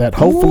lookout for that.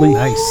 Hopefully,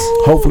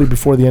 hopefully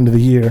before the end of the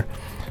year.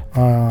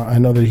 I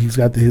know that he's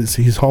got his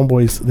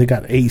homeboys. They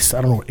got Ace.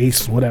 I don't know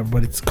Ace whatever,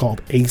 but it's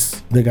called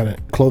Ace. They got a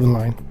clothing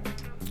line.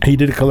 He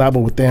did a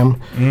collabo with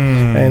them,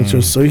 and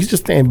so he's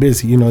just staying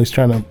busy. He's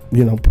trying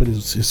to put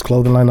his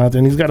clothing line out there,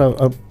 and he's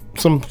got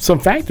some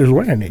factors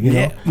wearing it. You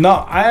know. No,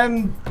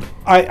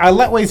 I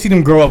let Wade see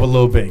them grow up a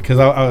little bit because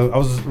I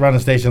was around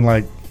the station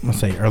like let's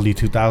say early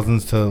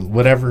 2000s to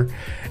whatever,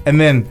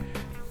 and then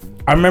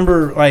I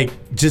remember like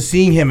just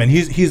seeing him, and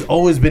he's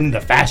always been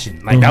into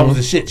fashion. Like that was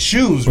the shit.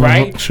 Shoes,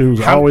 right?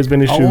 Shoes. Always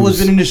been into shoes. Always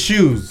been into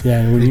shoes.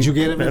 Yeah. Did you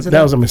get him into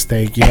that was a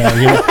mistake. Yeah.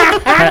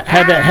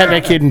 Had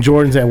that kid in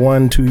Jordans at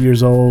 1-2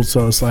 years old,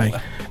 so it's like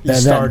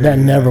that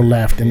never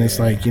left, and it's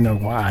like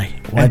why?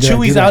 And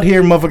Chewy's out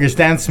here, motherfucker.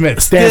 Stan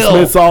Smith. Stan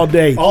Smiths all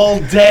day. All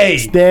day.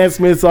 Stan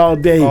Smiths all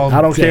day. All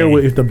I don't day. care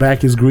if the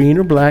back is green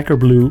or black or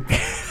blue,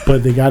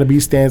 but they got to be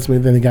Stan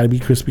Smith and they got to be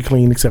crispy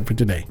clean, except for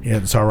today. Yeah,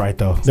 it's all right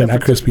though. They're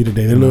not crispy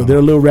today. They're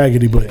a little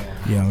raggedy, but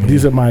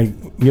these are my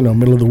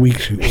middle of the week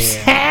shoes.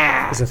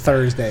 It's a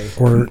Thursday.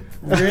 Or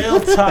Real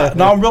tough.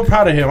 No, I'm real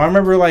proud of him. I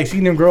remember like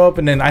seeing him grow up,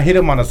 and then I hit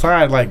him on the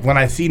side like when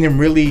I seen him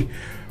really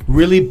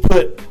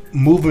put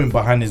movement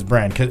behind his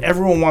brand because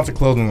everyone wants a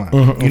clothing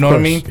line. You know what I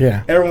mean?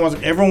 Yeah.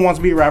 Everyone wants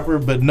to be a rapper,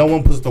 but no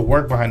one puts the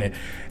work behind it.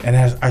 And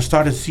as I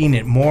started seeing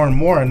it more and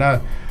more, and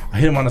I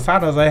hit him on the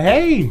side. I was like,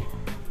 "Hey,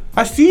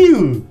 I see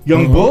you,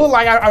 young bull.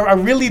 Like I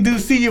really do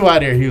see you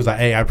out there." He was like,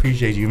 "Hey, I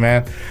appreciate you,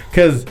 man,"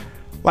 because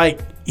like.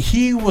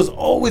 He was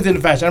always in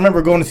fashion. I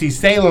remember going to see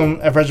Salem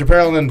at Fresh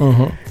Apparel, and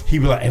he'd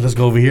be like, "Hey, let's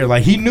go over here."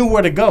 Like he knew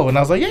where to go, and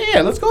I was like,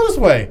 "Yeah, let's go this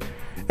way."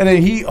 And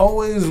then he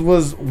always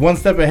was one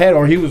step ahead,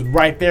 or he was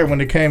right there when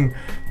it came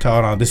to,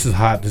 "Oh no, this is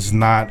hot, this is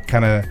not,"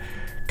 kind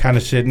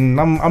of shit. And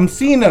I'm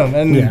seeing him,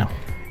 and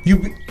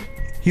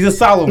he's a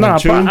solid one.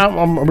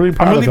 I'm really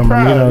proud of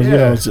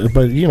him.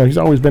 But he's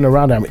always been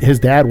around that. His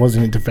dad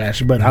wasn't into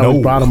fashion, but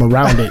I brought him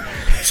around it.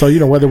 So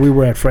whether we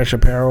were at Fresh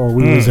Apparel or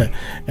we was at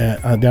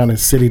down in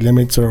City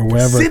Limits or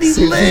wherever,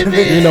 City Limits,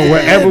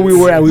 wherever we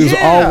were at, we was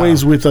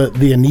always with the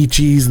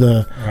Anichis,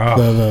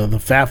 the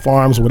Fat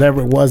Farms,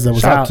 whatever it was that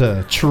was Shout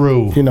out. to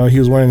True. He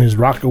was wearing his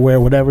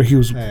Rockaware, whatever. He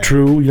was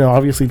True.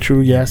 Obviously True.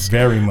 Yes,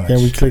 very much. Then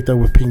we clicked up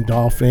with Pink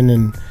Dolphin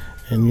and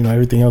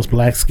everything else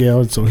Black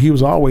Scale. So he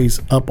was always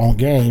up on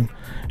game.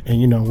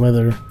 And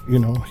whether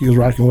he was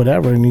rocking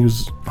whatever, and he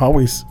was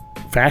always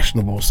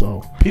fashionable.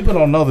 So people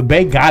don't know the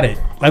Bay got it.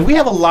 Like we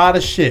have a lot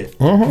of shit.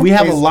 We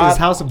have a lot. Is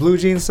House of Blue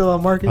Jeans still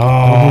on market? Oh,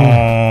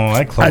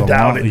 I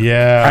doubt it.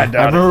 Yeah,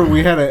 I remember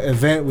we had an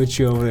event with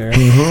you over there,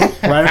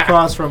 right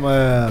across from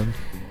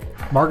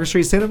Market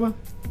Street Cinema.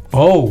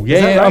 Oh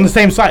yeah, right? on the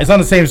same side. It's on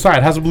the same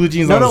side. House of Blue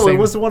Jeans. No, it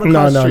was the one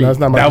across the street. No, it's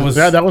not.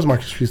 That was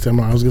Market Street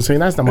Cinema. I was gonna say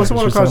that's not What's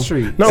Market the one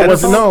Street across the Cinema. street? No, it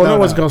wasn't. Centerfold? No, it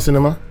wasn't called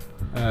Cinema.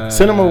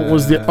 Cinema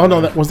was the. Oh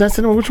no, was that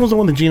Cinema? Which was the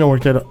one that Gino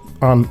worked at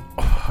on?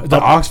 The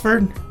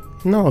Oxford.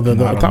 No, I'm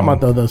talking about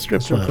the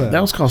strip club. That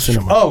was called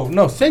Cinema. Oh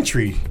no,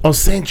 Century. Oh,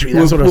 Century.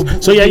 That's what it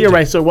was. So yeah, you're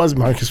right. So it was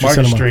Market Street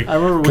Cinema. I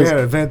remember we had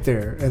an event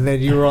there, and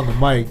then you were on the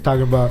mic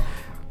talking about,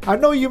 "I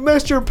know you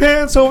messed your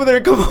pants over there.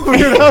 Come over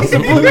here to House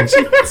of Blue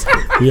Jeans."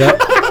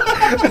 Yep.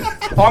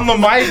 On the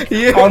mic.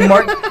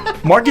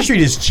 On Market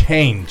Street has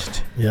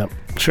changed. Yep.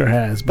 Sure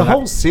has. The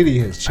whole city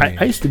has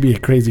changed. I used to be a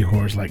crazy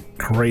horse, like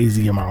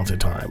crazy amounts of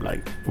time.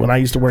 Like when I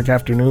used to work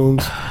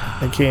afternoons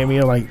at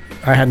Cameo, like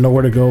I had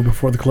nowhere to go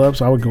before the club,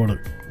 so I would go to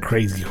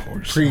Crazy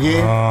Horse.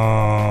 Pre-game.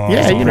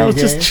 Yeah, you know, it's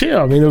just Pre-game? chill.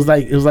 I mean, it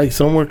was like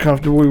somewhere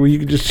comfortable where you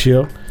could just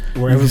chill.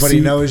 Where You can everybody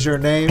see- knows your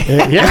name.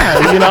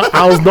 Yeah, you know,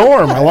 I was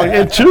Norm. I walked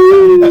in,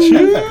 choo,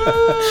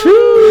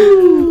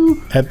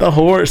 at the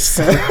horse.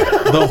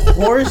 The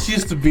horse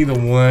used to be the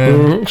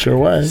one. Mhm, sure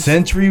was.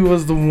 Century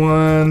was the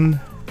one.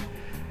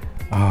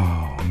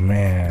 Oh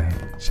man!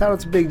 Shout out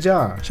to Big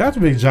John. Shout out to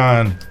Big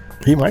John.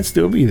 He might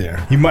still be there.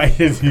 He might.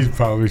 He's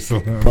probably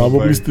still.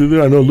 Probably still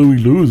there. I know Louis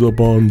Lou's up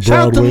on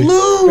Shout out to Broadway.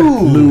 Lou.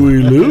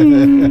 Louis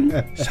Lou.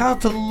 Shout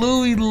out to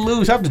Louis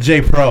Lou. Shout out to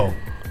J Pro.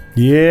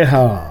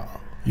 Yeah.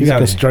 He's a got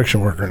it.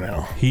 construction worker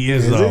now. He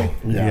is Is though.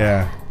 he?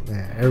 Yeah.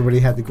 Yeah, everybody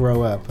had to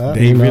grow up, huh?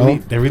 They You know, really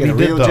Get a did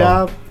real though.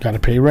 job. Got to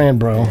pay rent,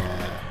 bro.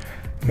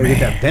 Or get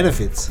that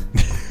benefits.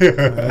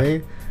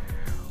 Right?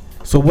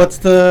 So what's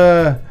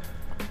the?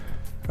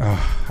 I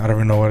don't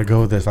even know where to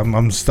go with this.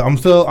 I'm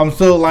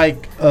still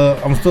like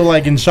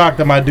in shock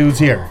that my dude's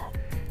here.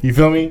 You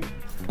feel me?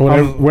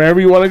 Wherever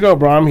you want to go,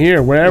 bro. I'm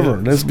here. Wherever.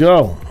 Yeah. Let's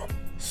go.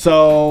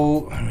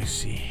 So let me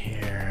see here.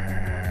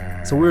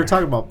 So we were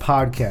talking about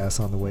podcasts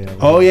on the way over.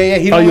 Oh yeah.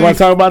 He Oh, don't you really, want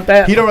to talk about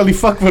that? He don't really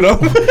fuck with them.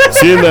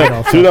 See that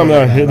I'm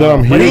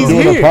here But he's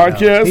doing here. a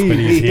podcast. But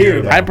he's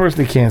here. I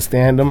personally can't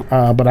stand him,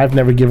 but I've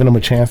never given him a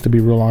chance, to be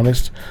real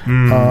honest.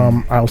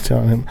 I was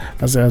telling him,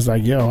 I was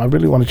like, yo, I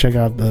really want to check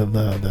out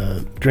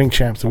the Drink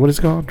Champs. What is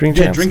it called? Drink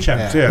Yeah, Champs? drink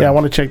champs. Yeah. Yeah. Yeah, I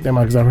want to check them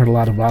out because I've heard a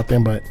lot about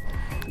them, but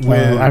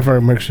With- I've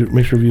heard mixed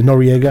reviews.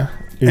 Noriega.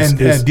 and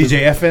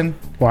DJ FN.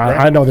 Well,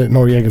 right? I know that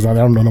Noriega's on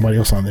there. I don't know nobody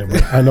else on there,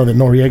 but I know that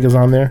Noriega's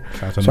on there.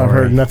 Shout out to So I've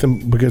heard Nori.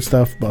 nothing but good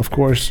stuff. But of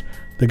course,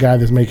 the guy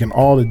that's making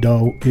all the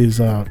dough is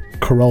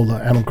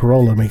Corolla. Adam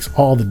Carolla makes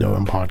all the dough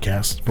in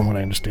podcasts, from what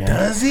I understand.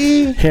 Does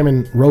he? Him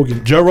and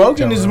Rogan. Joe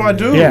Rogan is my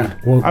dude. Yeah.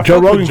 Well, I Joe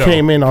fuck with Rogan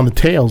came in on the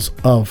tails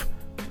of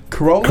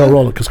Corolla.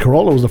 Corolla because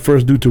Corolla was the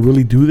first dude to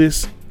really do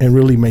this and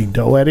really make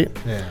dough at it.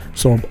 Yeah.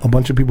 So a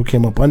bunch of people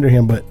came up under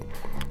him, but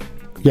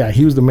yeah,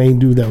 he was the main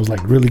dude that was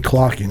like really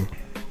clocking.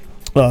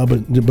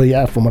 But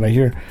yeah, from what I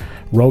hear,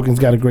 Rogan's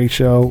got a great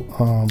show.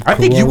 I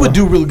think you Corolla- would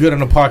do really good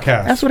on a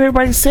podcast. That's what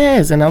everybody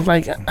says, and I was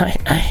like,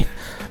 I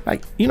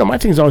like, you know, my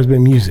thing's always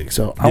been music.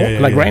 So Yeah,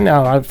 yeah. right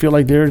now, I feel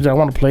like I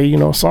want to play, you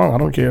know, a song. I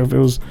don't care if it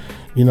was,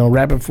 you know,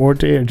 Rapid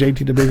Forte or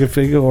JT the Bigger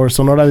Figure or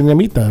Sonora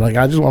Dinamita. Like,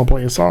 I just want to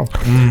play a song.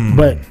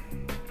 But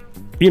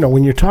you know,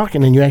 when you're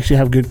talking and you actually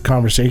have good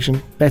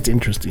conversation, that's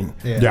interesting.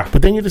 Yeah.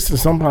 But then you listen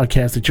to some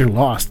podcasts that you're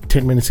lost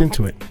 10 minutes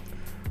into it.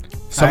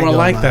 Someone I ain't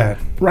like gonna lie. that.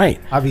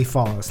 Right. I'll be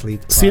falling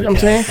asleep. to See what I'm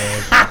saying?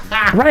 podcasts,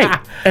 Right.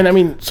 And I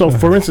mean, so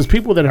for instance,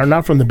 people that are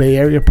not from the Bay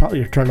Area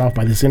probably are turned off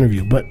by this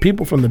interview, but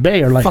people from the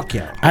Bay are like, Fuck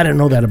yeah. I didn't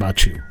know that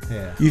about you.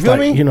 Yeah. You feel Like,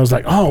 me? you know, it's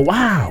like, oh,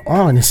 wow.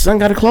 Oh, and his son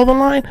got a clothing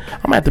line? I'm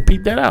going to have to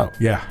peep that out.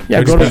 Yeah.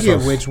 Yeah, go to- Speaking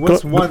of which,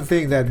 what's Go- one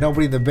thing that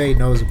nobody in the Bay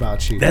knows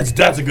about you? That's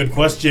a good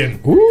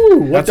question. Ooh,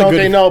 what That's a don't good-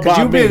 they know Because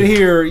about you've me? been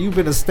here, you've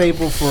been a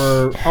staple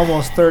for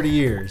almost 30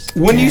 years.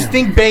 When you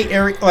think Bay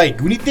Area,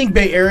 when you think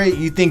Bay Area,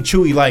 you think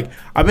Chewy. Like,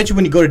 I bet you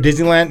when you go to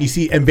Disneyland, you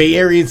see in Bay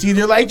Area and see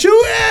they're like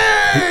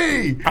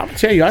Chewy. I'll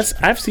tell you,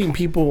 I've seen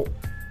people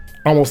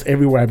almost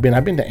everywhere I've been.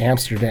 I've been to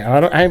Amsterdam.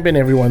 I haven't been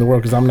everywhere in the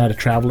world because I'm not a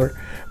traveler.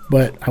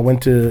 But I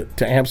went to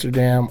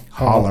Amsterdam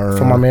Holler.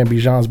 for my man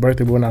Bijan's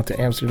birthday. We went out to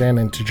Amsterdam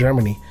and to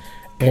Germany.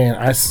 And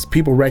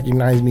people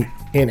recognized me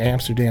in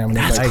Amsterdam. And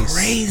That's they're like,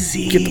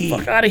 crazy. get the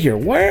fuck out of here.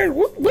 Where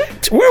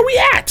are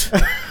we at?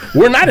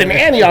 We're not in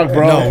Antioch,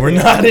 bro. No, we're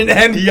not in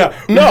Antioch.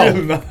 No,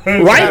 We're not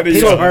in right?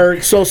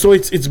 Antioch. So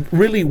it's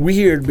really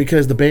weird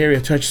because the Bay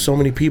Area touched so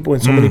many people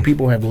and so many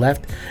people have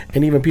left,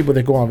 and even people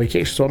that go on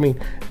vacation. So I mean,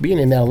 being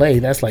in LA,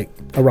 that's like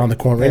around the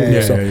corner. Anyway.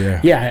 Yeah, So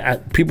yeah.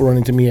 people run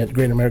into me at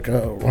Great America.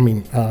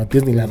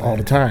 Disneyland all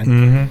the time.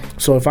 Mm-hmm.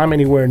 So if I'm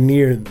anywhere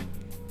near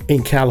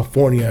in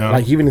California,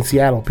 like even in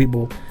Seattle,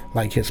 people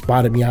like had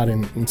spotted me out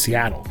in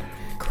Seattle.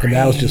 And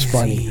that was just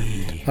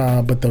funny.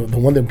 But the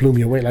one that blew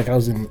me away, like I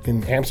was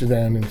in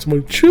Amsterdam and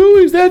somebody, Chew,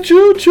 is that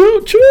you?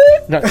 Chew?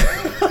 No.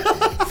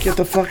 Get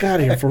the fuck out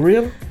of here, for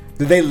real?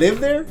 Did they live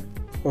there?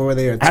 Or were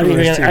they a I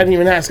tourist didn't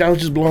even ask. I was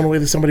just blown away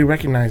that somebody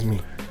recognized me.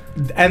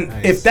 And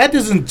if that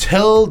doesn't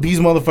tell these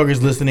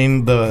motherfuckers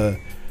listening the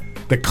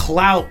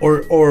clout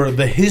or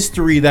the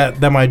history that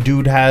my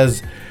dude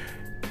has,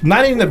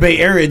 not in the Bay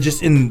Area,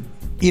 just in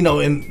in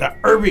the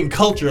urban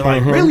culture,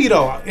 like really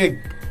though,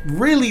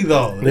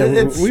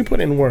 it's, we put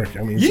in work.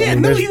 I mean, Yeah,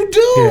 no, there's- you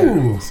do.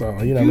 Yeah, so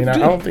I mean, I do.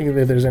 don't think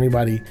that there's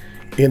anybody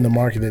in the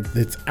market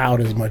that's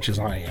out as much as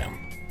I am,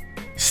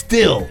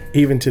 still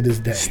even to this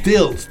day.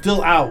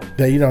 still out.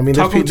 That I mean, there's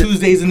Taco people,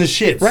 Tuesdays in the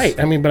shits. right?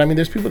 I mean,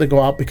 there's people that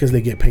go out because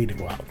they get paid to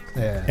go out,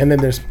 Yeah. and then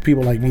there's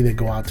people like me that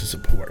go out to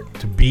support.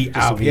 To be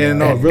out. be Yeah, out.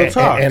 no, real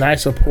talk. And I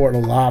support a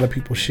lot of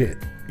people's shit.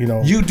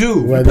 You do.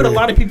 You whether- put a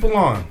lot of people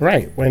on.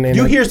 right when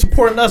You here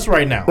supporting us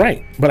right now.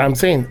 right. But I'm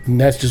saying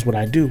that's just what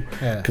I do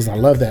Yeah. because I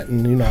love that.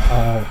 And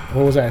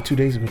what was that 2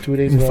 days ago? 2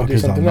 days You ago, I did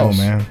fuckers don't something know, else.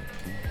 man.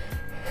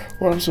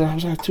 Well, I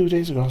was at 2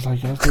 days ago. I was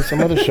like, I did some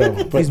other show.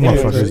 But These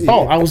motherfuckers.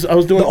 Oh, I was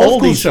doing The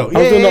old school oldies. show. I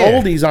was doing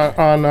Yeah. the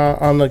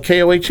oldies on the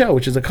KOHL,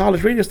 which is a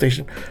college radio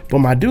station. But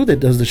my dude that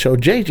does the show,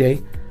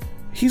 JJ,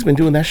 He's been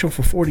doing that show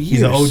for 40 years.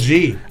 He's an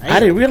OG. I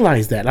didn't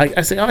realize that. Like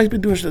I said, he's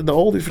been doing the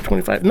oldies for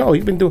 25. No,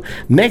 he's been doing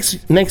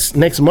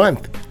next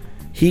month.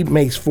 He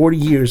makes 40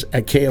 years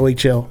at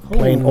KOHL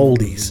playing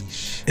oldies.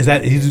 Is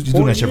that he's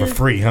doing that shit for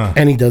free, huh?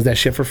 And he does that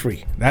shit for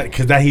free.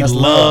 Because he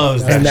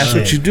loves that And that's shit.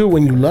 what you do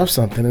when you love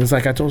something. And it's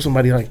like I told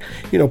somebody, like,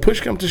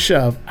 push come to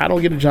shove, I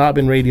don't get a job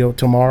in radio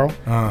tomorrow,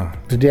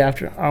 the day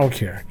after, I don't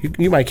care.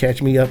 You might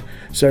catch me up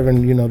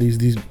serving,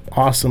 these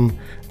awesome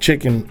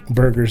chicken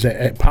burgers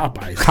at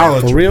Popeyes.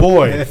 College for real?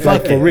 boy.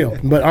 Like, for real.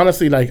 But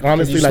honestly, Can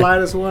you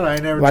slide us one? I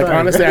ain't never tried.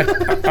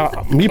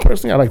 honestly, me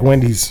personally, I like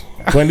Wendy's.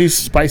 Wendy's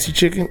spicy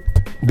chicken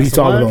beats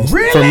all of those.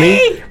 Really? For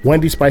me,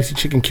 Wendy's spicy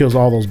chicken kills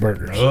all those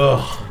burgers.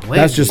 Ugh.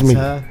 That's just me.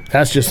 Huh?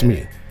 That's just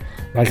me.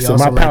 Like I You said,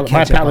 also my like palate,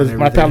 ketchup on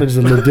my palate is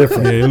a little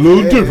different. A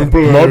little different,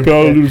 bro. My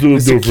palate is a little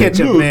Mr. different.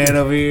 Ketchup Man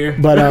over here.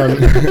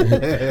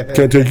 But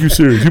can't take you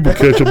serious. You put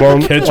ketchup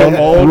on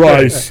all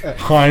rice.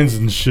 Heinz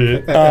and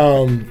shit.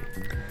 No,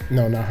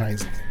 not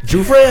Heinz.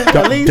 Jufre,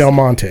 at least. Del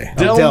Monte.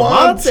 Del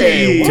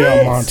Monte. What?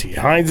 Del Monte.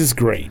 Heinz is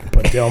great,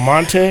 but Del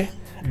Monte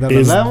Another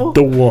is level?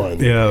 the one.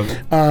 Yeah.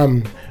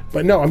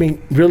 But no, I mean,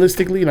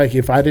 realistically, like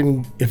if I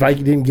didn't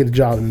get a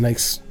job in the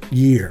next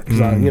year, because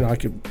I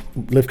could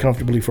live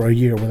comfortably for a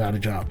year without a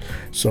job.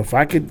 So if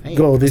I could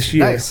go this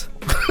year, Nice.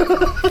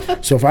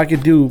 so if I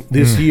could do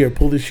this year,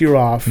 pull this year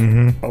off,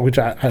 which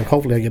I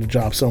hopefully I get a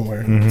job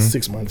somewhere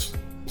 6 months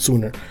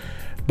sooner.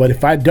 But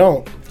if I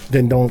don't,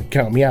 then don't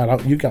count me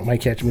out. You might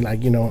catch me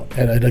like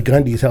at a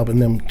Gundy's helping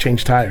them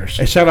change tires.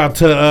 And shout out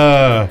to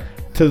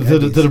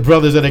the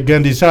brothers at the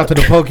Gundy. Shout out to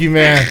the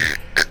Pokemon.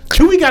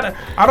 Chewy got.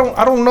 I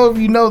don't know if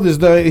you know this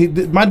though.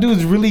 My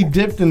dude's really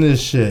dipped in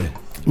this shit.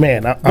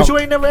 Man, But you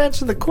ain't never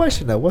answered the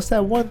question though. What's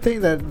that one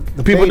thing that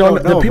the people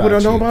don't know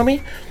you? about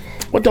me?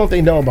 What don't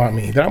they know about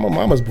me? That I'm a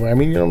mama's boy. I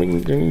mean,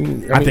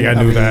 I think I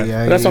knew that.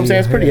 Yeah, That's what I'm saying.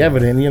 It's pretty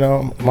evident,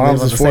 Mom's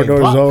on is the 4 same doors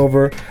block.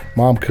 over.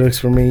 Mom cooks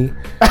for me.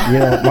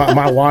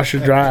 My washer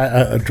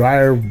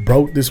dryer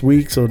broke this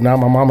week, so now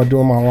my mama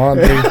doing my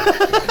laundry.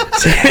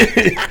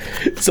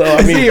 So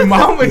I mean, See,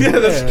 mama, yeah,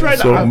 that's straight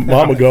so up.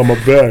 mama got my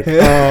back.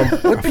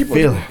 What people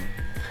feel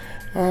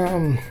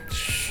it.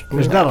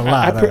 There's not a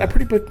lot. I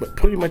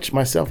pretty much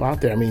myself out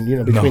there. I mean,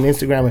 between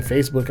Instagram and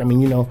Facebook. I mean,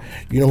 you know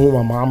who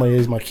my mama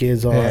is, my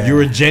kids are. Yeah.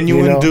 You're a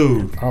genuine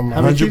dude. How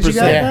many kids you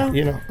got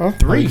 100%. now? Huh?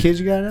 How many kids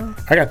you got now?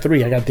 I got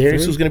 3. I got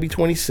Darius, who's going to be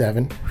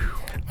 27.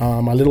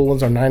 My little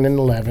ones are 9 and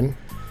 11.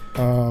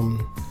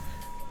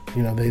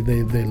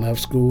 They love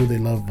school. They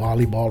love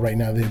volleyball right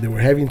now. They were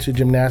heavy into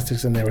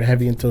gymnastics and they were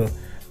heavy into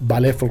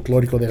ballet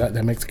folklorico,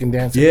 that Mexican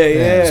dance.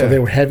 Yeah. So they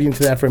were heavy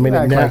into that for a minute.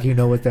 Act Now, like you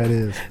know what that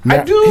is.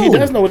 now- I do. He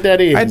does know what that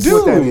is. I do.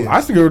 What that is.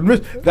 I think it would miss.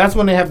 That's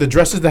when they have the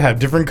dresses that have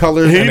different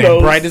colors He and they're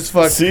knows. bright as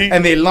fuck, See?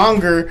 and they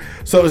longer.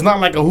 So it's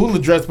not like a hula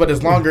dress, but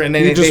it's longer, and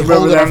then You they just hold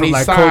remember it that on from each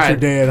like Culture side.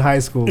 Day in high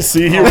school.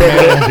 See, he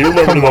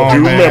remembered on,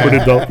 He man. remembered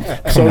it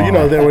though. So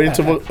on. they were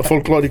into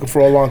folklorico for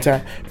a long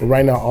time, but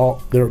right now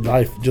all their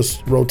life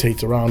just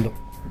rotates around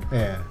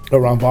Yeah.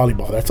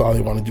 volleyball. That's all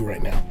they want to do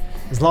right now.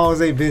 As long as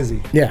they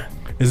busy. Yeah.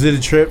 Is it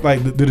a trip?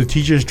 Like, do the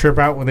teachers trip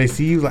out when they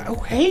see you? Like, oh,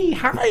 hey,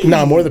 hi.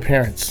 No, more the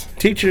parents.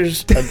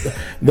 Teachers.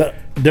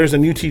 There's a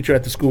new teacher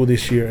at the school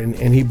this year, and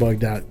he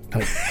bugged out.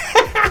 Like,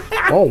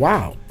 oh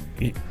wow,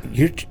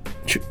 you're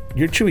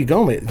Chewy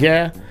Gomez,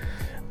 yeah.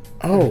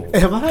 Oh,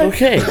 Am I?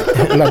 okay.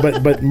 No,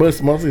 but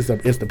mostly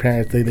it's the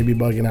parents. They be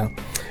bugging out,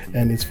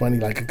 and it's funny.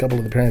 Like a couple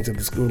of the parents at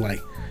the school, like,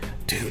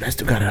 dude, I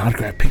still got an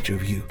autographed picture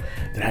of you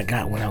that I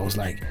got when I was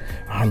like,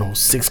 I don't know,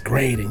 6th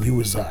grade, and you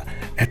was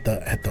at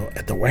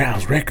the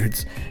Warehouse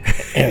Records.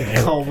 And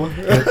I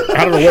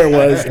don't know where it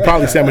was.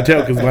 Probably San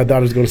Mateo because my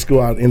daughters go to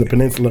school out in the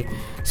peninsula,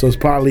 so it's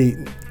probably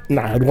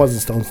it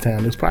wasn't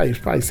Stonestown. It was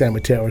probably San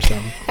Mateo or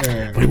something.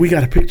 Yeah. But we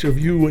got a picture of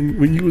you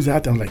when you was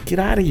out there. I'm like, get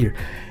out of here.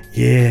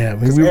 Yeah,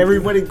 I mean,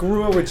 Everybody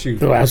grew up with you.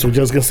 Well, that's what I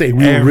was just gonna say.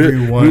 We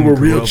Everyone were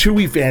grew real up.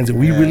 Chewy fans, and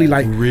we really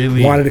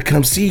really. wanted to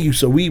come see you.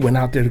 So we went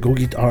out there to go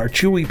get our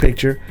Chewy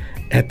picture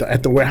at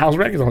the Warehouse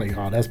Records. I'm like,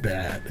 oh, that's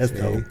bad. That's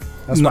dope.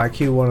 That's why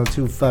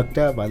Q102 fucked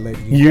up by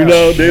letting you You go.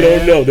 know, they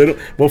don't know. They don't.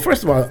 Well,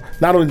 first of all,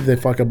 not only did they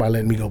fuck up by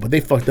letting me go, but they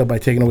fucked up by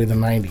taking away the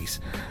 90s.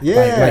 Yeah.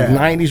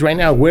 like 90s right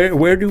now.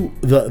 Where do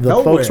the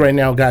Nowhere. folks right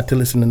now got to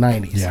listen to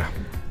 90s? Yeah,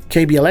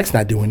 KBLX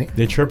not doing it.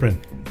 they're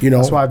tripping. You know,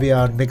 That's why I be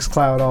on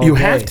Mixcloud all you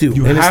day. have to.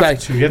 You and have it's like,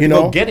 to. You have to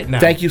go get it now.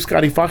 Thank you,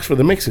 Scotty Fox, for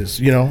the mixes.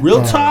 You know,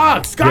 Real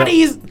talk.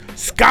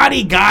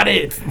 Scotty got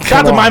it. Shout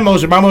out to on. My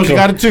Motion. My Motion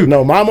got it too.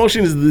 No, My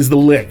Motion is the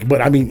lick.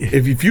 But I mean,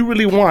 if you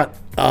really want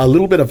a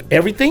little bit of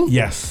everything,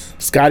 Yes.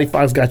 Scotty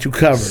Fox got you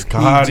covered.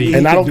 Scotty.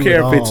 And I can don't do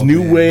care it if it's all,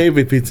 new man. wave,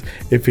 if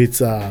it's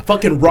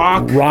Fucking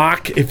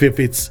rock. if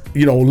it's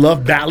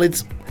love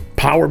ballads,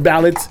 power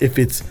ballads, if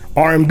it's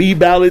R&B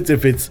ballads,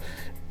 if it's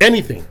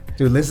anything.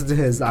 Dude, listen to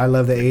his I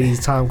Love the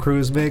 80s Tom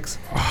Cruise mix.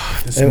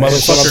 This And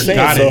that's what I'm motherfucker saying.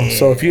 got it.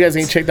 So if you guys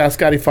ain't checked out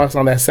Scotty Fox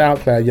on that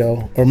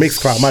SoundCloud, or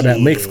Mixcloud, my bad,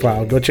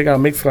 Mixcloud, go check out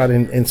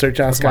Mixcloud and search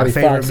out My Scotty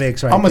favorite Fox.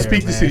 mix right I'm gonna there,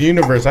 speak this to man. the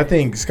universe. I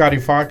think Scotty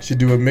Fox should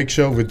do a mix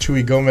show with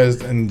Chewy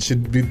Gomez and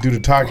should do the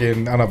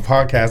talking on a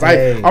podcast.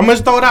 Hey. I'm gonna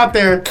throw it out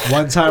there.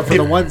 One time for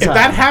the one time. If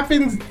that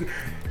happens,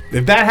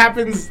 if that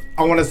happens,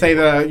 I want to say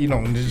that,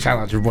 just shout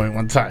out your boy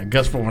one time,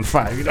 Gus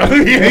 415. You know what I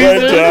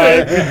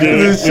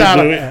mean? Shout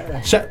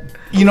out.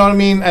 You know what I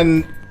mean?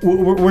 And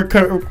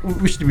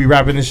we should be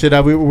wrapping this shit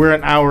up. We're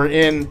an hour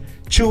in.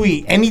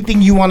 Chewy,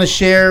 anything you want to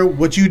share?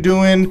 What you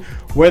doing?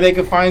 Where they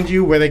can find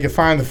you? Where they can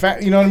find the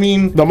fact? You know what I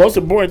mean? The most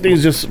important thing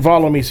is just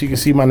follow me so you can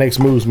see my next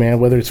moves, man.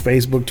 Whether it's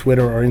Facebook,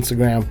 Twitter, or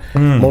Instagram.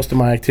 Most of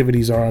my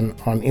activities are on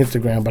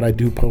Instagram, but I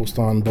do post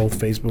on both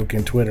Facebook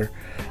and Twitter.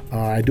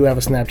 I do have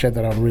a Snapchat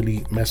that I don't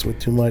really mess with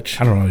too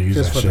much. I don't know how to use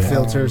Just that for shit. the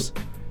filters.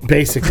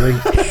 Basically,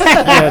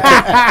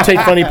 take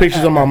funny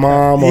pictures of my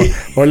mom,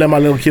 or let my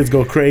little kids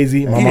go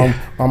crazy. My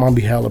mom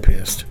be hella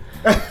pissed.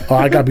 Oh,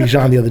 I got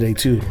Bijan the other day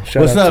too.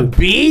 Shout What's out up, to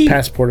B?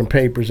 Passport and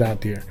Papers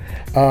out there.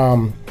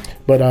 Follow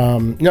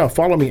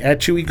me at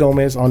Chewy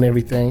Gomez on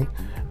everything,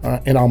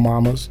 and on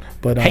mamas.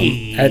 But at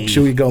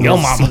Chewy Gomez, Yo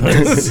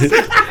mamas.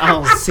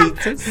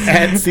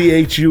 at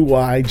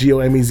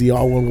CHUYGOMEZ,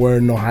 all one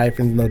word, no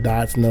hyphens, no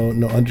dots, no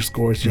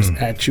underscores, just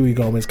at Chewy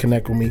Gomez.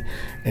 Connect with me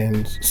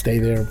and stay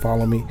there and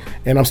follow me.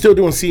 And I'm still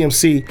doing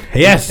CMC.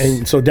 Yes.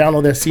 And so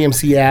download that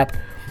CMC app.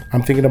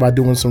 I'm thinking about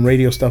doing some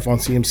radio stuff on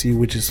CMC,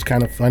 which is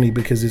kind of funny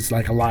because it's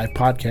like a live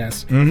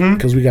podcast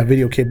because we got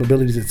video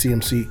capabilities at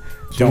CMC.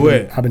 So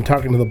I've been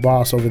talking to the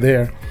boss over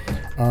there.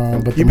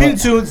 But You've been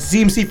to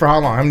CMC for how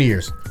long? How many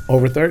years?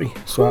 Over 30.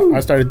 So I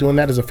started doing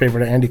that as a favor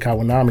to Andy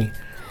Kawanami.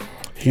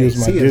 He was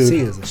my CMC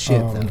dude. is a shit,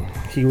 though.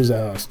 He was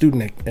a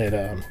student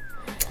at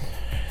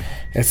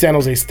San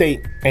Jose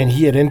State, and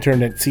he had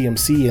interned at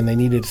CMC, and they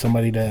needed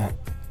somebody to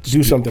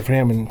do something for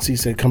him, and he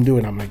said, come do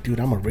it. I'm like, dude,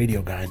 I'm a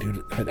radio guy,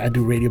 dude. I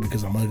do radio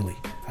because I'm ugly.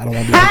 I don't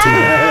want to be on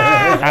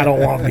TV. I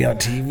don't want to be on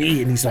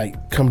TV. And he's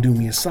like, come do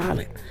me a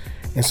solid.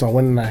 And so I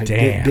went and I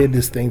did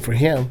this thing for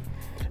him,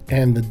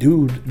 and the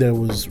dude that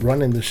was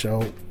running the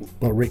show,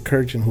 Rick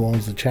Kirchen, who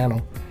owns the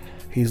channel,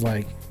 he's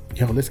like,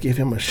 yo, let's give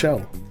him a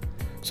show.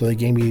 So they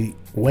gave me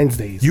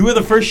Wednesdays. You were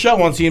the first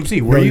show on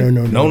CMC, were you?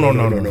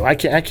 No. I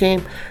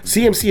came.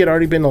 CMC had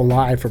already been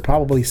alive for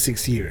probably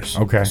 6 years.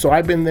 Okay. So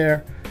I've been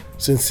there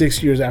since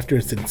 6 years after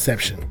its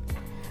inception.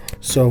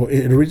 So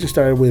it originally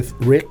started with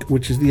Rick,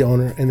 which is the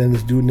owner, and then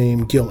this dude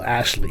named Gil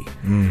Ashley.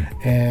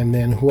 And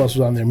then who else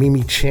was on there?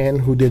 Mimi Chen,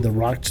 who did the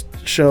rock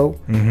show.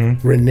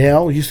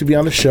 Renell used to be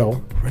on the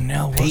show.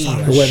 Renell was on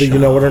the Whether show. you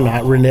know it or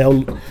not,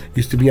 Renell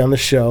used to be on the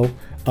show.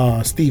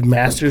 Steve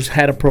Masters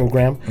had a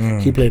program.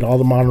 He played all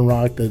the modern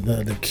rock,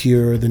 the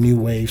Cure, the new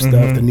wave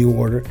stuff, the new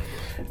order.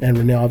 And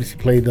Renell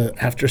obviously played the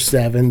After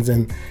Sevens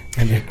and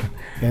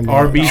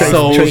R&B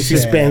Soul, Tracy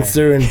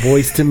Spencer and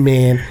Boyz II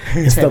Men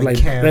and stuff like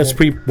that. That's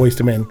pre-Boyz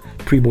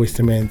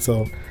II Men.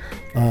 So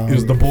it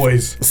was the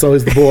boys. so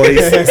it's the boys.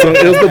 So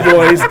it was the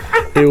boys.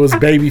 It was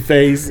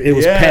Babyface. It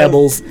was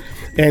Pebbles.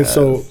 And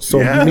so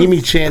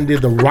Mimi Chen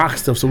did the rock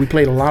stuff. So we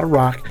played a lot of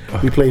rock.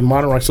 We played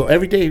modern rock. So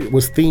every day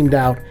was themed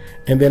out.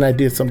 And then I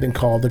did something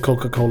called the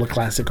Coca-Cola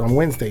Classic on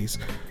Wednesdays.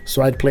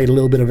 So I played a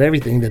little bit of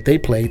everything that they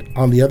played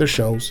on the other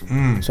shows.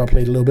 So I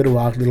played a little bit of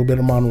rock, a little bit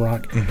of modern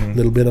rock, a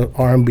little bit of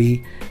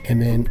R&B,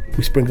 and then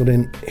we sprinkled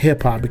in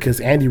hip hop because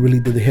Andy really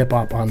did the hip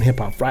hop on Hip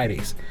Hop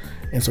Fridays.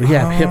 And so he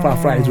had Hip Hop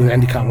Fridays with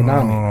Andy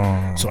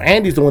Kawanami. So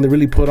Andy's the one that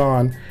really put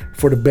on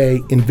for the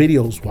Bay in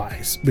videos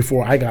wise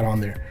before I got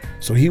on there.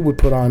 So he would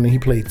put on, and he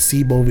played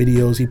SIBO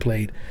videos. He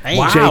played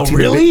JT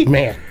really?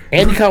 Man,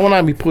 Andy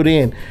Kawanami put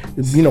in,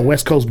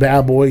 West Coast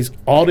Bad Boys,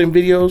 all them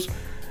videos.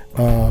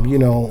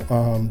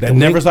 That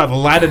never saw the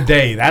light of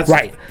day. That's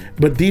right.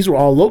 But these were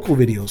all local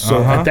videos.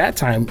 So at that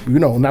time,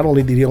 not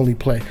only did he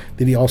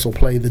also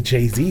play the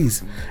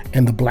Jay-Z's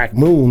and the Black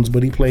Moons,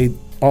 but he played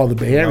all the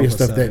Bay Area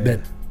stuff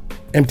that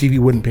MTV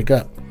wouldn't pick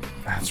up.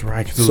 That's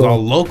right, because it was all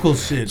local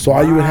shit. So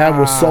all you would have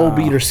was Soul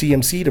Beat or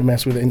CMC to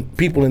mess with, and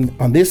people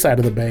on this side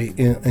of the Bay,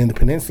 in the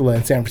Peninsula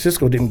in San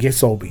Francisco, didn't get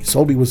Soul Beat.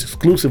 Soul Beat was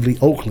exclusively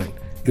Oakland.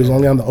 It was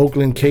only on the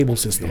Oakland cable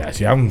system. Yeah,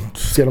 see,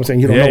 see what I'm saying?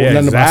 You don't know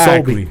nothing about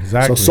Soul Beat.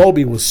 Exactly. So Soul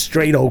Beat was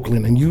straight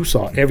Oakland, and you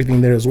saw everything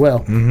there as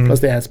well.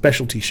 Plus they had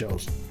specialty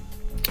shows.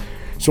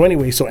 So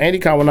anyway, Andy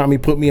Kawanami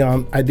put me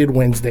on. I did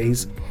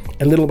Wednesdays,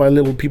 and little by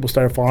little, people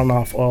started falling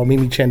off. Oh,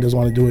 Mimi Chen doesn't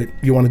want to do it.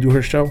 You want to do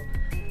her show?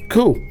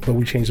 Cool, but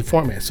we changed the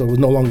format, so it was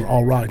no longer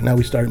all rock. Now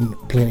we started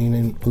playing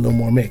in a little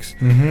more mix.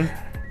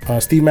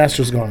 Steve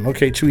Masters gone.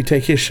 Okay, Chewy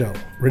take his show.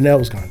 Renell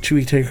was gone.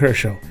 Chewy take her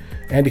show.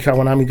 Andy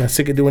Kawanami got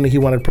sick of doing it. He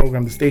wanted to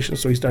program the station,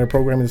 so he started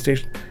programming the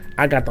station.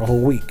 I got the whole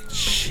week.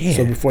 Shit.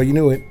 So before you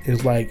knew it, it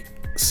was like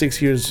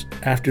 6 years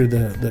after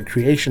the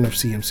creation of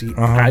CMC.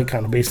 I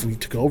kind of basically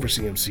took over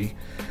CMC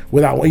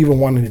without even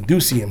wanting to do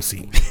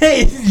CMC.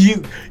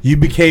 you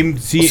became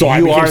CMC. So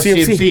I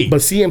became CMC.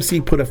 But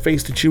CMC put a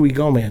face to Chewy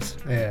Gomez.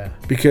 Yeah.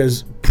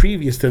 Because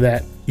previous to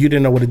that, you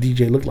didn't know what a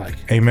DJ looked like.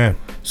 Amen.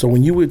 So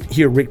when you would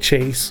hear Rick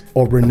Chase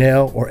or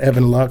Brunel or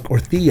Evan Luck or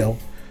Theo,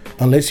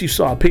 unless you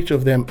saw a picture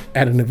of them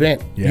at an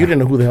event, you didn't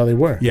know who the hell they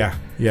were. Yeah.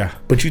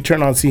 But you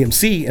turn on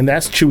CMC, and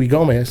that's Chewy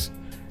Gomez,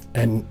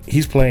 and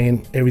he's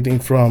playing everything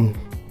from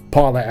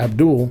Paula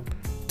Abdul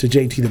to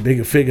JT the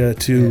Bigger Figure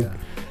to,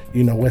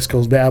 West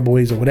Coast Bad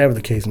Boys or whatever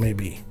the case may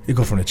be. You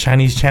go from the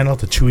Chinese channel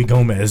to Chewy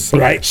Gomez.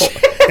 Right.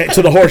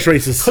 To the horse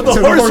races. The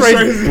horse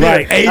races.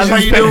 Right. That's how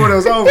you knew when it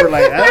was over.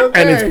 Like,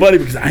 okay. And it's funny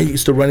because I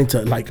used to run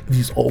into like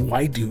these old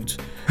white dudes,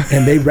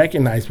 and they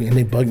recognize me and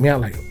they bug me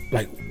out like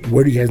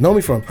where do you guys know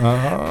me from?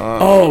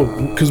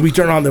 Oh, because we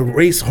turn on the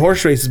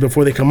horse races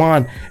before they come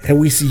on, and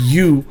we see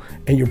you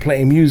and you're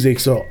playing music,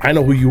 so I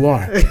know who you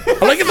are. I'm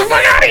like, get the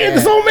fuck out of here!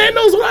 This old man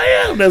knows who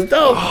I am. That's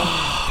dope.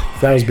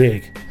 That was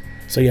big.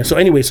 So yeah. So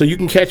anyway, so you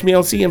can catch me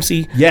on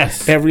CMC.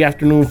 Yes. Every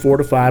afternoon, 4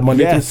 to 5,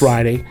 Monday through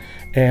Friday.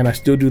 And I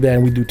still do that,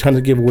 and we do tons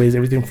of giveaways,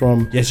 everything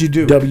from Yes, you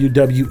do.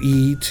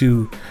 WWE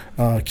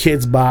to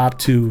Kids Bop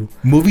to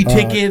Movie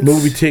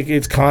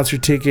tickets,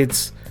 concert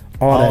tickets,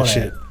 all that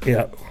shit.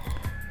 Yeah,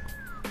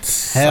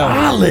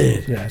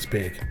 solid. yeah, it's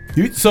big.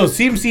 So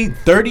CMC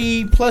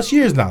 30 plus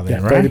years now,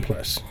 then, Yeah, right? 30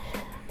 plus.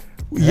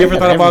 You ever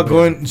thought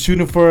about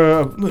shooting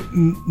for?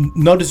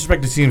 No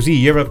disrespect to CMC.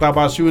 You ever thought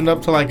about shooting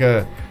up to like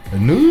a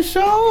news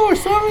show or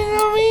something? You know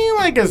what I mean?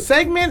 Like a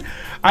segment.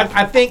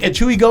 I think a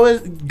Chewy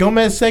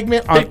Gomez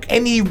segment on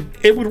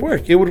It would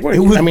work. It would work. It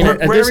would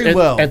work at very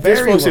well. At this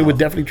Very folks, it well. would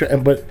definitely try.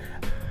 But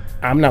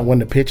I'm not one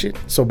to pitch it.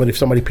 So, but if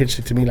somebody pitched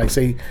it to me, like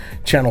say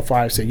Channel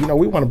 5 said,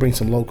 we want to bring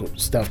some local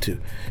stuff too.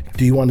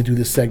 Do you want to do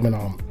this segment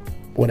on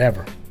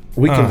whatever?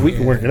 We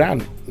can work it out.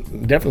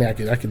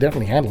 Definitely, I could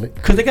definitely handle it.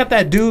 Cause they got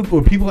that dude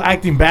with people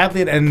acting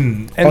badly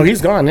and Oh,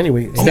 he's gone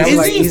anyway.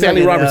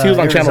 Stanley Roberts. He was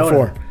on Channel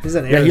 4. He's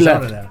in Yeah, he Arizona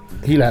left. now.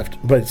 He left.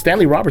 But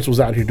Stanley Roberts was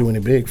out here doing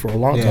it big for a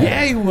long time.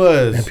 yeah, he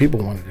was. And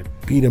people wanted to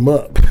beat him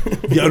up.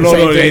 Yeah, Same no,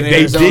 thing in they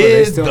Arizona,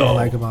 did still though. don't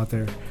like him out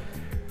there.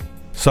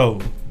 So,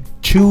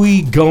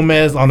 Chewy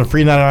Gomez on the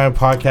Free 99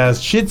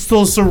 podcast. Shit's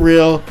still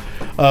surreal.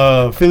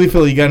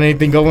 Philly, you got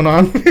anything going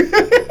on?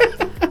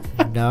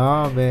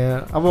 No,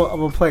 man. I'm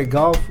gonna play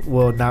golf.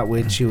 Well, not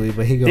with Chewy,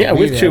 but he gonna Yeah, be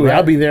with there, Chewy. right?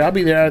 I'll be there. I'll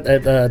be there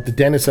at the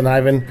Dennis and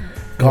Ivan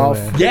golf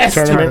man. Yes,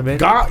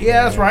 tournament.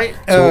 Yeah, that's right.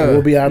 So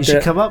we'll be out You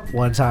there. should come up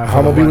one time.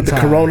 I'm gonna be with the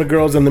time. Corona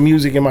girls and the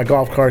music in my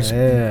golf carts,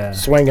 Yeah.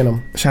 swinging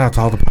them. Shout out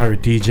to all the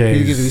pirate DJs.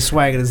 He's gonna be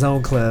swagging his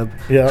own club.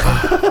 Yeah,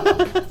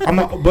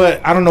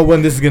 But I don't know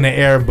when this is gonna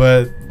air.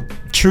 But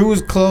True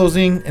is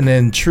closing, and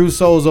then True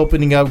Soul is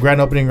opening up. Grand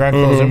opening, grand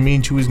closing. Me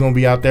and Chewy's gonna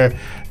be out there.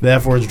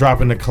 Therefore, it's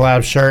dropping the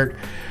collab shirt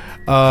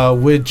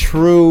with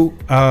True.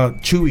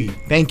 Chewy,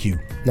 thank you.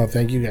 no,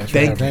 thank you guys. for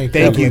Thank having me. you.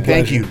 Definitely a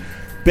Thank pleasure. you.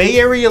 Bay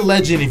Area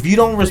legend. If you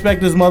don't respect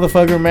this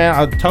motherfucker,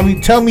 man,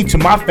 tell me to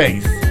my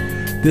face.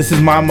 This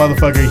is my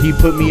motherfucker. He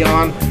put me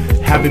on.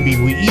 Have it be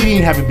We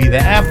Eating. Have it be the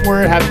F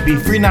Word. Have it be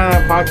Free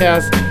 99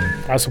 Podcast.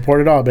 I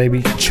support it all,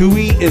 baby.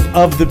 Chewy is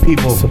of the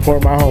people.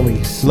 Support my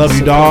homies. Love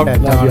you, dog.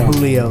 And Love Don y'all.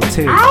 Julio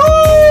too.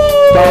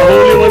 Don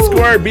Julio and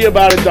Squirt. Be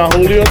about it, Don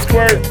Julio and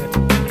Squirt.